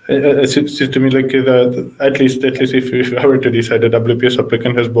 No? It seems to me like at least if I were to decide that WPS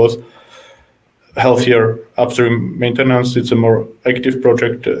applicant has both healthier upstream maintenance, it's a more active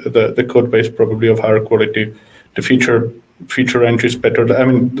project, the code base probably of higher quality, the feature entry is better. I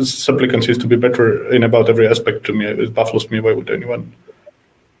mean, this applicant seems to be better in about every aspect to me. It baffles me. Why would anyone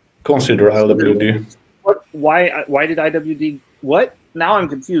consider IWD? What? Why did IWD? What? Now I'm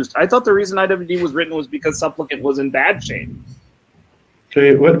confused. I thought the reason IWD was written was because supplicant was in bad shape.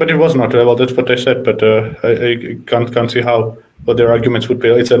 Well, but it was not. Well, that's what I said. But I can't see how what their arguments would be.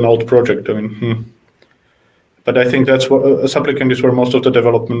 It's an old project. I mean, but I think that's what a supplicant is where most of the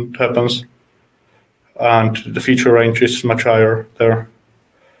development happens, and the feature range is much higher there.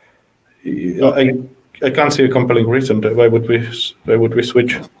 I can't see a compelling reason. Why would we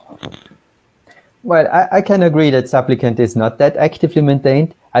switch? Well, I can agree that supplicant is not that actively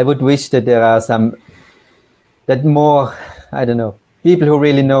maintained. I would wish that there are more, I don't know, people who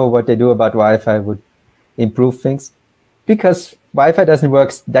really know what they do about Wi-Fi would improve things. Because Wi-Fi doesn't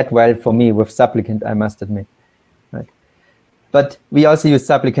work that well for me with supplicant, I must admit. Right? But we also use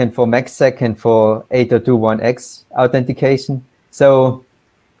supplicant for MACsec and for 802.1x authentication. So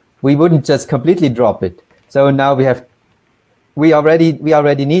we wouldn't just completely drop it. So now we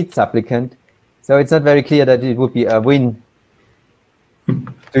already need supplicant. So it's not very clear that it would be a win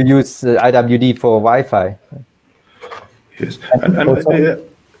to use IWD for Wi-Fi. Yes.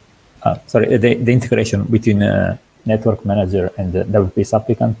 Sorry, the integration between Network Manager and the WP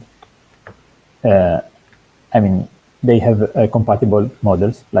supplicant. I mean, they have compatible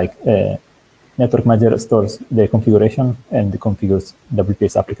models, like Network Manager stores the configuration and configures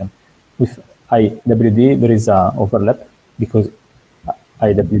WP supplicant. With IWD, there is an overlap because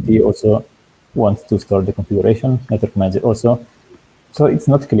IWD also wants to store the configuration, Network Manager also. So it's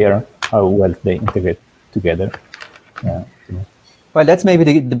not clear how well they integrate together. Well, that's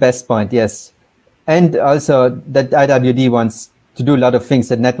maybe the best point, yes. And also that IWD wants to do a lot of things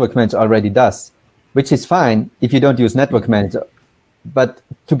that Network Manager already does, which is fine if you don't use Network Manager. But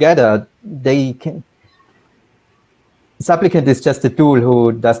together, they can. Supplicant is just a tool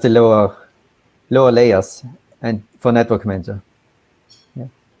who does the lower layers and for Network Manager.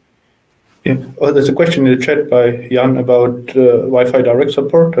 Yeah. Oh, there's a question in the chat by Jan about Wi-Fi direct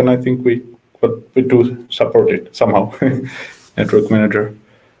support, and I think we do support it somehow, Network Manager.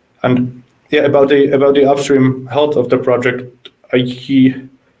 And yeah, about the upstream health of the project, I'm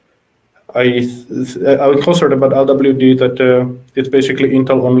concerned about LWD that it's basically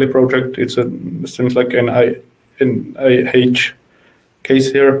Intel only project. It seems like an IH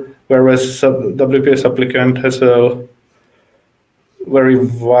case here, whereas WPS applicant has a very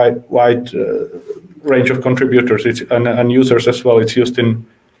wide range of contributors and users as well. It's used in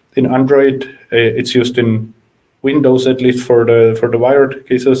Android. It's used in Windows, at least for the wired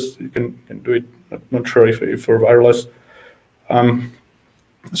cases. You can do it. I'm not sure if for wireless.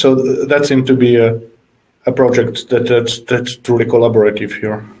 So that seemed to be a project that's truly collaborative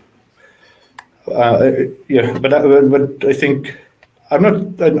here. Yeah, but I think.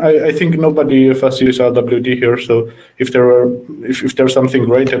 I think nobody of us uses LWD here. So if there's something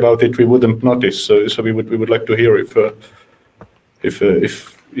great about it, we wouldn't notice. So we would like to hear if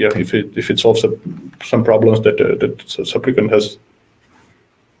it solves some problems that supplicant has.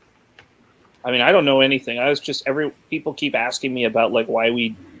 I mean, I don't know anything. I was just people keep asking me about like why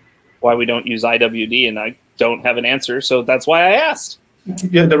we don't use IWD, and I don't have an answer, so that's why I asked.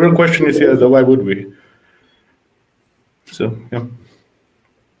 Yeah, the real question is here, why would we? So yeah.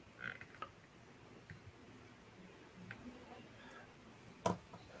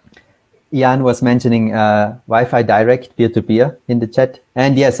 Jan was mentioning Wi-Fi Direct peer-to-peer in the chat,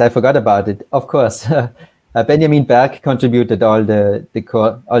 and yes, I forgot about it. Of course, Benjamin Berg contributed all the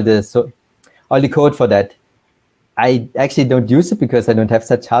code for that. I actually don't use it because I don't have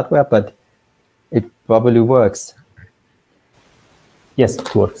such hardware, but it probably works. Yes,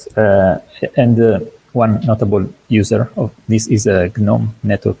 it works. And one notable user of this is GNOME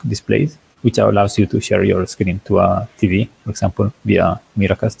Network Displays, which allows you to share your screen to a TV, for example, via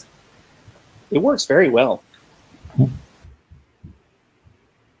Miracast. It works very well.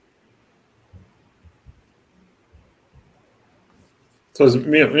 So is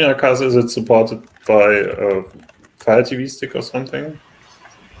Miracast, is it supported by a Fire TV stick or something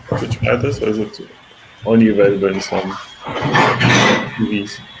to try this, or is it only available in some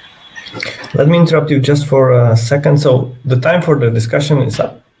TVs? Let me interrupt you just for a second. So the time for the discussion is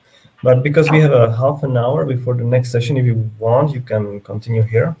up, but because we have a half an hour before the next session, if you want, you can continue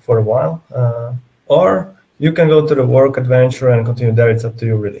here for a while, or you can go to the work adventure and continue there. It's up to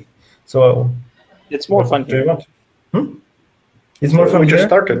you, really. So it's more fun here. It's more fun. We just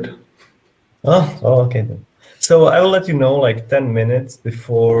started. Oh, okay then. So I will let you know like 10 minutes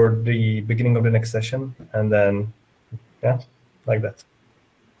before the beginning of the next session, and then yeah, like that.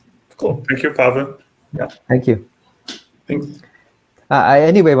 Cool. Thank you, Pavel. Yeah. Thank you. Thanks. I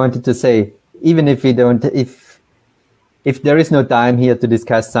anyway wanted to say, even if we don't, if there is no time here to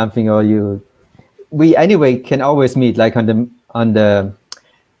discuss something, or we anyway can always meet like on the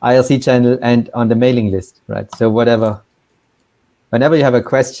IRC channel and on the mailing list, right? So whenever you have a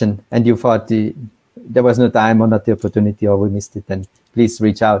question and you thought there was no time or not the opportunity or we missed it, then please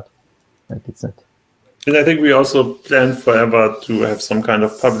reach out. Right? It's not. And I think we also plan forever to have some kind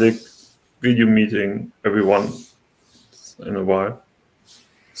of public video meeting every once in a while.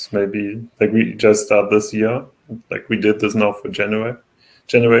 So maybe like we just start this year, like we did this now for January,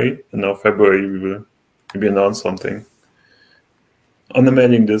 and now February we will maybe announce something on the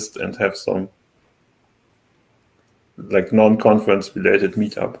mailing list and have some like non-conference related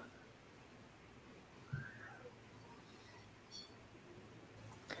meetup.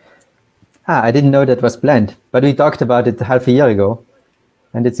 I didn't know that was planned, but we talked about it half a year ago,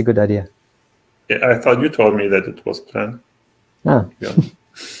 and it's a good idea. Yeah, I thought you told me that it was planned. Ah. Yeah.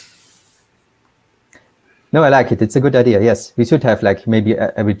 No, I like it. It's a good idea. Yes, we should have like maybe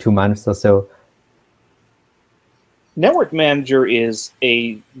every 2 months or so. Network Manager is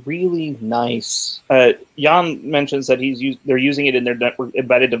a really nice. Jan mentions that they're using it in their network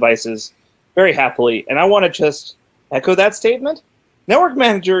embedded devices very happily, and I want to just echo that statement. Network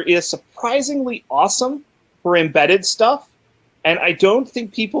Manager is surprisingly awesome for embedded stuff, and I don't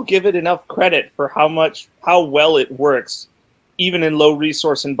think people give it enough credit for how well it works, even in low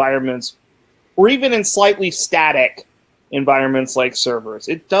resource environments, or even in slightly static environments like servers.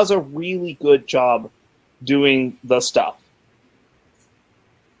 It does a really good job doing the stuff.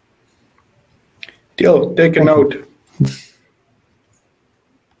 Till, take a note.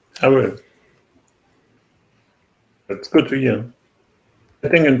 I will. That's good to hear. I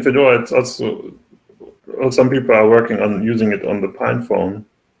think in Fedora it's also some people are working on using it on the Pine phone.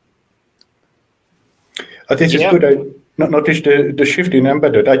 This is good. I noticed the shift in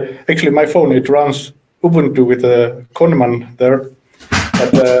embedded. Actually, my phone, it runs Ubuntu with a Konman there,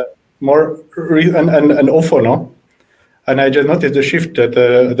 but more and Ophono. And I just noticed the shift that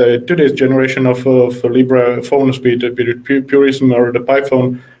today's generation of Libra phones, be it Purism or the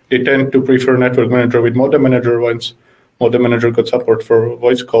PiPhone, they tend to prefer Network Manager with Modem Manager once Modem Manager got support for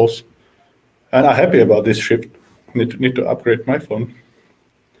voice calls. And I'm happy about this shift. Need to upgrade my phone.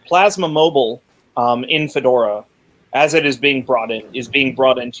 Plasma Mobile in Fedora, as it is being brought in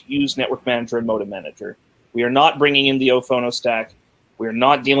to use Network Manager and Modem Manager. We are not bringing in the Ophono stack. We are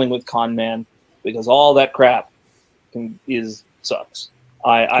not dealing with Conman, because all that crap sucks.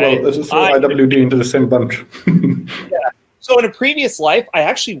 Let's throw IWD into the same bunch. Yeah. So in a previous life, I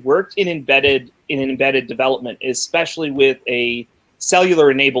actually worked in embedded development, especially with a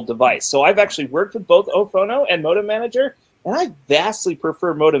cellular-enabled device. So I've actually worked with both Ophono and Modem Manager, and I vastly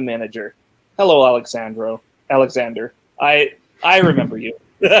prefer Modem Manager. Hello, Alexander. I remember you.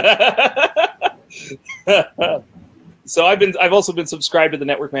 So I've also been subscribed to the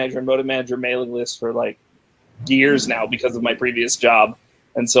Network Manager and Modem Manager mailing list for like years now because of my previous job,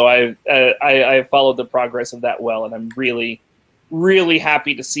 and so I followed the progress of that well, and I'm really really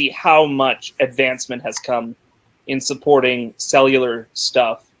happy to see how much advancement has come in supporting cellular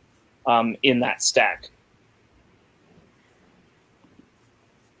stuff in that stack.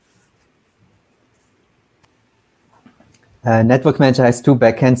 Network Manager has two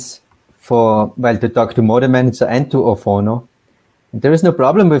backends for, well, to talk to Modem Manager and to Ophono. There is no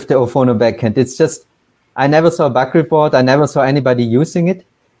problem with the Ophono backend. It's just, I never saw a bug report. I never saw anybody using it,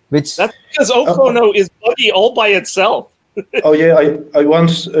 which... That's because Ophono is buggy all by itself. Oh yeah, I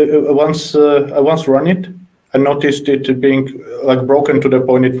once run it. I noticed it being like broken to the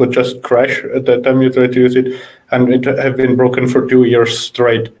point it would just crash at the time you try to use it, and it had been broken for 2 years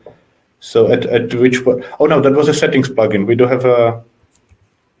straight. So at which point? Oh no, that was a settings plugin. We do have a.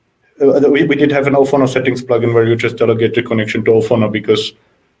 We did have an Ophono settings plugin where you just delegate the connection to Ophono because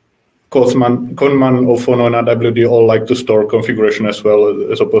Conman, Ophono, and RWD all like to store configuration as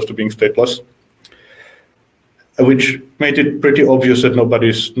well as opposed to being stateless, which made it pretty obvious that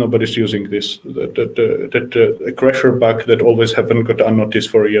nobody's using this. That a crasher bug that always happened got unnoticed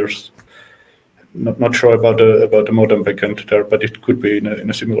for years. Not sure about the modem backend there, but it could be in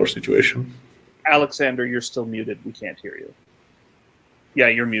a similar situation. Alexander, you're still muted. We can't hear you. Yeah,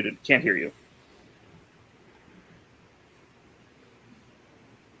 you're muted. Can't hear you.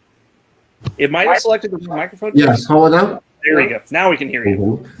 It might have selected the microphone. Yeah, how now? There we go. Now we can hear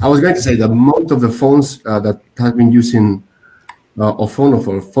you. I was going to say that most of the phones that have been using Ophono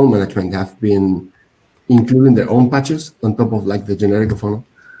for phone management have been including their own patches on top of like the generic Ophono.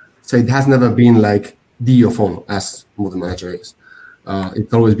 So it has never been like the Ophono as Modem Manager is.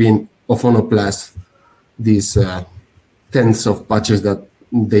 It's always been Ophono plus these tens of patches that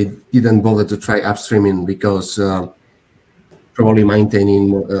they didn't bother to try upstreaming because probably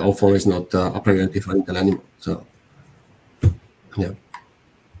maintaining Ophono is not a priority for Intel anymore. So yeah,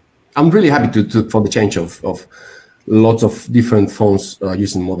 I'm really happy for the change of lots of different phones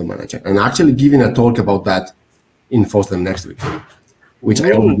using Modem Manager, and actually giving a talk about that in FOSDEM next week. Which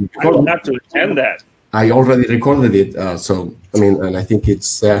I will have to attend that. I already recorded it, so I mean, and I think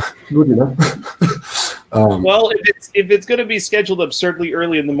it's good enough. Well, if it's going to be scheduled absurdly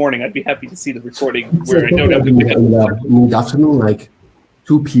early in the morning, I'd be happy to see the recording where I don't have to pick up mid-afternoon, like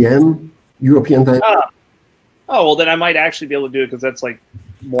 2 p.m. European time. Oh, well, then I might actually be able to do it because that's like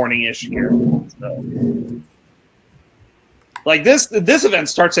morning-ish here. So. Like this event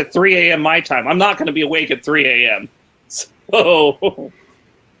starts at 3 a.m. my time. I'm not going to be awake at 3 a.m. So,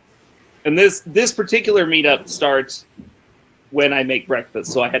 and this particular meetup starts when I make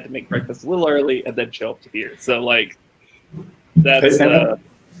breakfast. So I had to make breakfast a little early and then show up to here. So like, that's.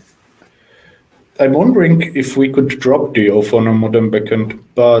 I'm wondering if we could drop the Ophono modem backend,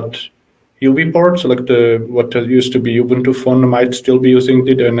 but UB ports, like what used to be Ubuntu phone, might still be using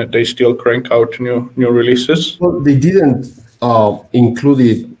it, and they still crank out new releases. Well, they didn't include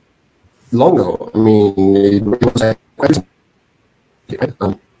it long ago. I mean, it was quite.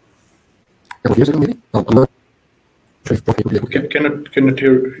 Couple years ago, maybe. I'm not sure if cannot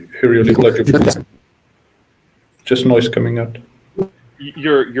hear you, Nicola. Just noise coming out.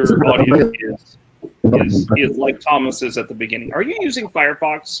 Your audio is like Thomas's at the beginning. Are you using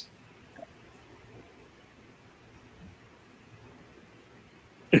Firefox?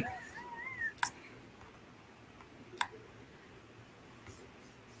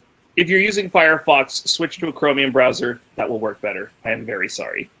 If you're using Firefox, switch to a Chromium browser. That will work better. I am very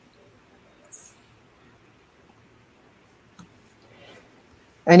sorry.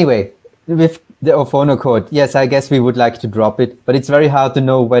 Anyway, with the Ophono code, yes, I guess we would like to drop it, but it's very hard to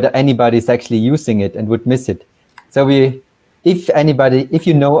know whether anybody is actually using it and would miss it. So if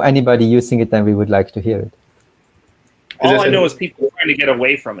you know anybody using it, then we would like to hear it. All I know is people trying to get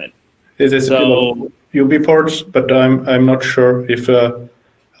away from it. It is UB ports, but I'm not sure if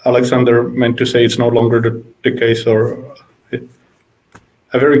Alexander meant to say it's no longer the case, or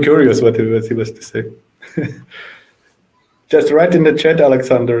I'm very curious what he was to say. Just write in the chat,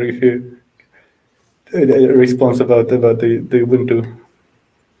 Alexander, if you a response about the Ubuntu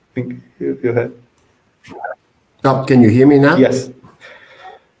thing you had. Oh, can you hear me now? Yes.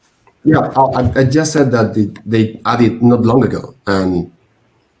 Yeah, I just said that they added not long ago, and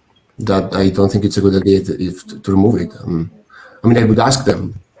that I don't think it's a good idea to remove it. I mean, I would ask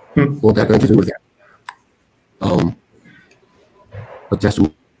them what they're going to do with it. But just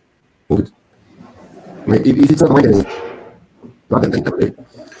to move it. I mean, if it's not maintenance,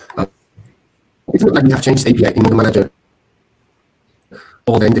 it's not like we have changed API in Modem Manager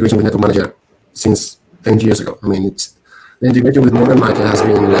or the integration with Network Manager since 10 years ago. I mean, the integration with Modem Manager has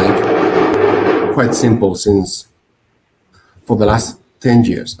been like quite simple for the last 10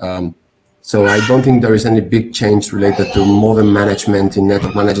 years. So I don't think there is any big change related to modern management in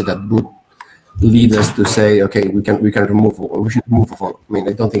Network Manager that would lead us to say, okay, we can remove, or we should remove a phone. I mean,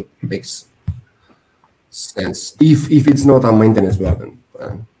 I don't think it makes sense if it's not a maintenance burden,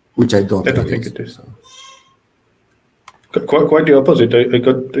 which I don't think it is. So. Quite the opposite. I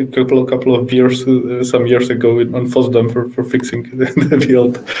got a couple of years, some years ago, on FOSDEM for fixing the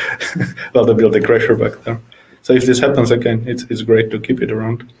build, well, the build, the crasher back there. So if this happens again, it's great to keep it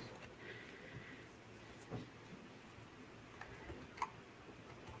around.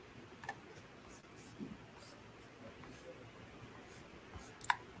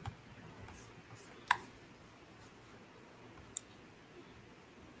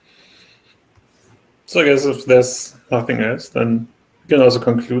 So I guess if there's nothing else, then we can also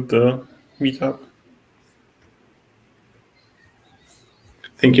conclude the meetup.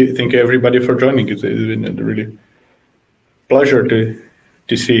 Thank you everybody for joining. It's been a really pleasure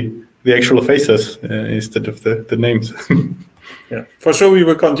to see the actual faces instead of the names. Yeah, for sure we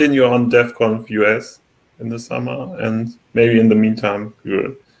will continue on DevConf US in the summer, and maybe in the meantime we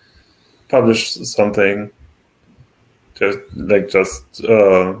will publish something, just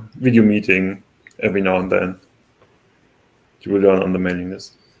video meeting every now and then. You will learn on the mailing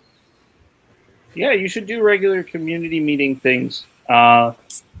list. Yeah, you should do regular community meeting things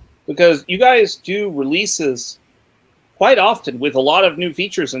because you guys do releases quite often with a lot of new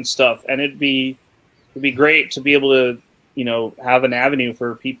features and stuff, and it'd be great to be able to, you know, have an avenue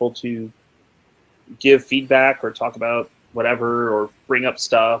for people to give feedback or talk about whatever or bring up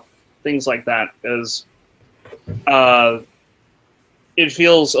stuff, things like that. Because it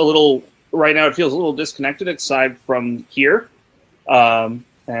feels a little. Right now, it feels a little disconnected aside from here.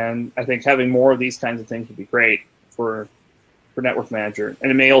 And I think having more of these kinds of things would be great for Network Manager. And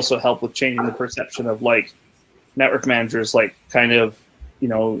it may also help with changing the perception of, like, Network Managers, like, kind of, you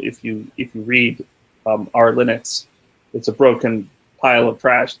know, if you read our Linux, it's a broken pile of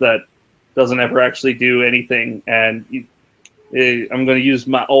trash that doesn't ever actually do anything. And I'm going to use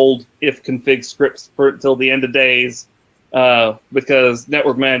my old if config scripts till the end of days because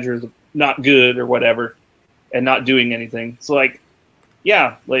Network Manager is not good or whatever and not doing anything. So, like,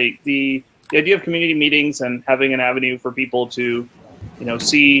 yeah, like the idea of community meetings and having an avenue for people to, you know,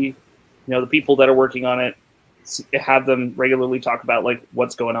 see, you know, the people that are working on it, have them regularly talk about, like,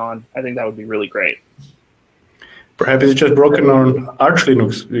 what's going on. I think that would be really great. Perhaps it's just broken on Arch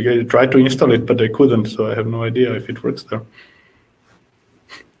Linux. I tried to install it, but I couldn't, so I have no idea if it works there.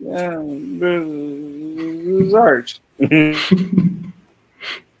 Yeah, it's Arch.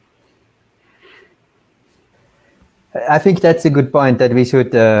 I think that's a good point, that we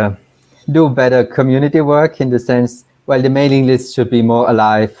should do better community work in the sense, well, the mailing list should be more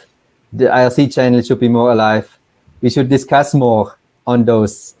alive. The IRC channel should be more alive. We should discuss more on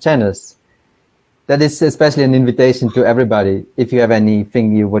those channels. That is especially an invitation to everybody. If you have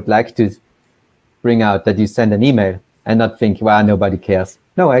anything you would like to bring out, that you send an email and not think, well, nobody cares.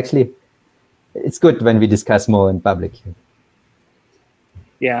 No, actually, it's good when we discuss more in public.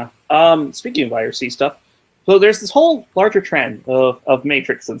 Yeah. Speaking of IRC stuff, so there's this whole larger trend of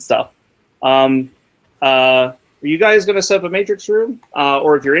matrix and stuff. Are you guys going to set up a matrix room?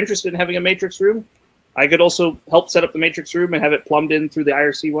 Or if you're interested in having a matrix room, I could also help set up the matrix room and have it plumbed in through the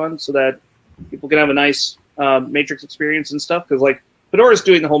IRC one so that people can have a nice matrix experience and stuff. Because, like, Fedora is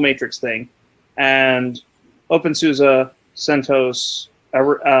doing the whole matrix thing. And OpenSUSE, CentOS,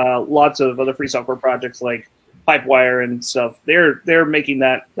 lots of other free software projects like Pipewire and stuff, they're making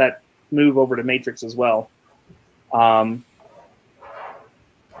that move over to matrix as well. Sounds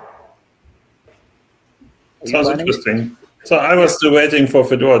interesting. So I was still waiting for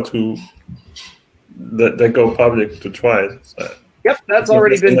Fedora to that go public to try it. So. Yep, that's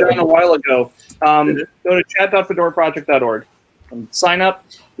already been done a while ago. Go to chat.fedoraproject.org and sign up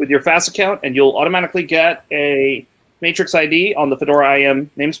with your FAS account, and you'll automatically get a matrix ID on the Fedora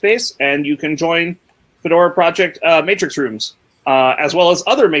IM namespace, and you can join Fedora project matrix rooms, as well as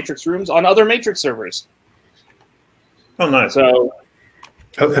other matrix rooms on other matrix servers. Oh, nice. So,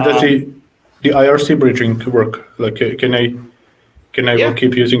 does the IRC bridging work? Like, can I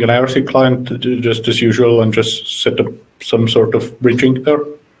keep using an IRC client just as usual and just set up some sort of bridging there?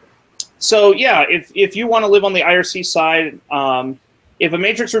 So yeah, if you want to live on the IRC side, if a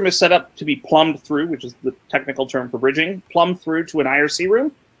matrix room is set up to be plumbed through, which is the technical term for bridging, plumbed through to an IRC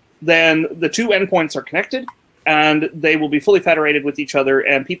room, then the two endpoints are connected and they will be fully federated with each other,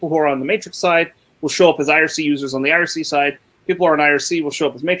 and people who are on the matrix side will show up as IRC users on the IRC side. People who are on IRC will show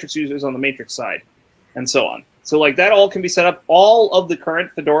up as matrix users on the matrix side, and so on. So, like, that all can be set up. All of the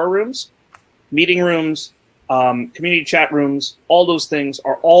current Fedora rooms, meeting rooms, community chat rooms, all those things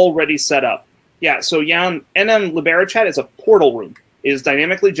are already set up. Yeah, so Jan, NM Libera.Chat is a portal room. It is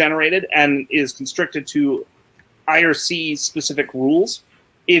dynamically generated and is constricted to IRC-specific rules.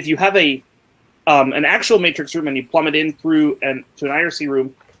 If you have an actual matrix room and you plumb it in through to an IRC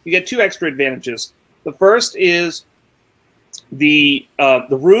room, you get 2 extra advantages. The first is the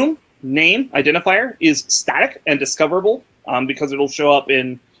room name identifier is static and discoverable because it'll show up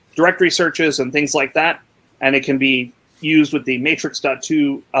in directory searches and things like that, and it can be used with the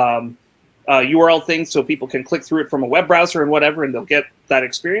matrix.2 URL thing, so people can click through it from a web browser and whatever, and they'll get that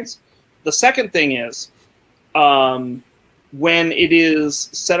experience. The second thing is, when it is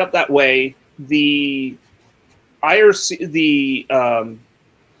set up that way, the IRC,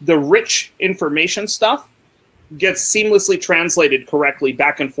 the rich information stuff gets seamlessly translated correctly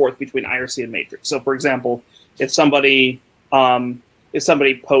back and forth between IRC and matrix. So, for example, if somebody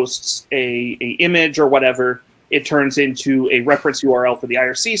posts a image or whatever, it turns into a reference URL for the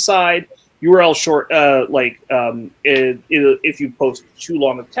IRC side. URL short, if you post too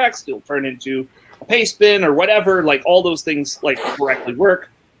long of text, it'll turn into a paste bin or whatever. Like all those things correctly work.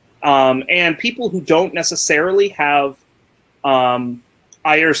 And people who don't necessarily have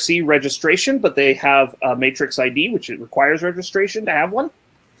IRC registration, but they have a matrix ID, which it requires registration to have one,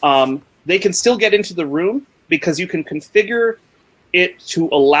 they can still get into the room because you can configure it to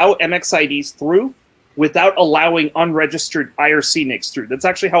allow MXIDs through without allowing unregistered IRC NICs through. That's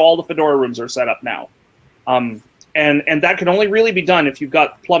actually how all the Fedora rooms are set up now. And that can only really be done if you've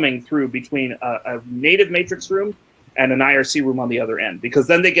got plumbing through between a native matrix room and an IRC room on the other end, because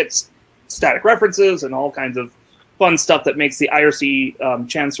then they get static references and all kinds of fun stuff that makes the IRC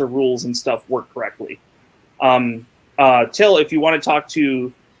Chancellor rules and stuff work correctly. Till, if you want to talk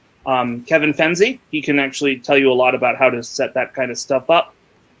to Kevin Fenzi, he can actually tell you a lot about how to set that kind of stuff up.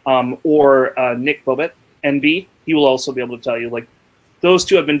 Or Nick Bobet, NB, he will also be able to tell you. Like, those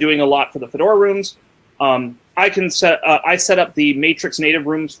two have been doing a lot for the Fedora rooms. I set up the Matrix native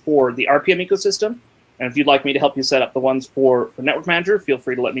rooms for the RPM ecosystem, and if you'd like me to help you set up the ones for Network Manager, feel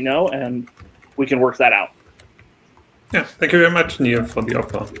free to let me know, and we can work that out. Yeah, thank you very much, Neil, for the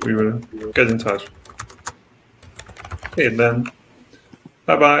offer. We will get in touch. Okay, then,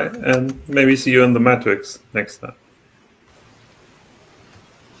 bye-bye, and maybe see you in the Matrix next time.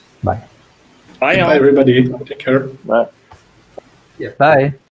 Bye. Bye, Bye, everybody. Take care. Bye. Bye.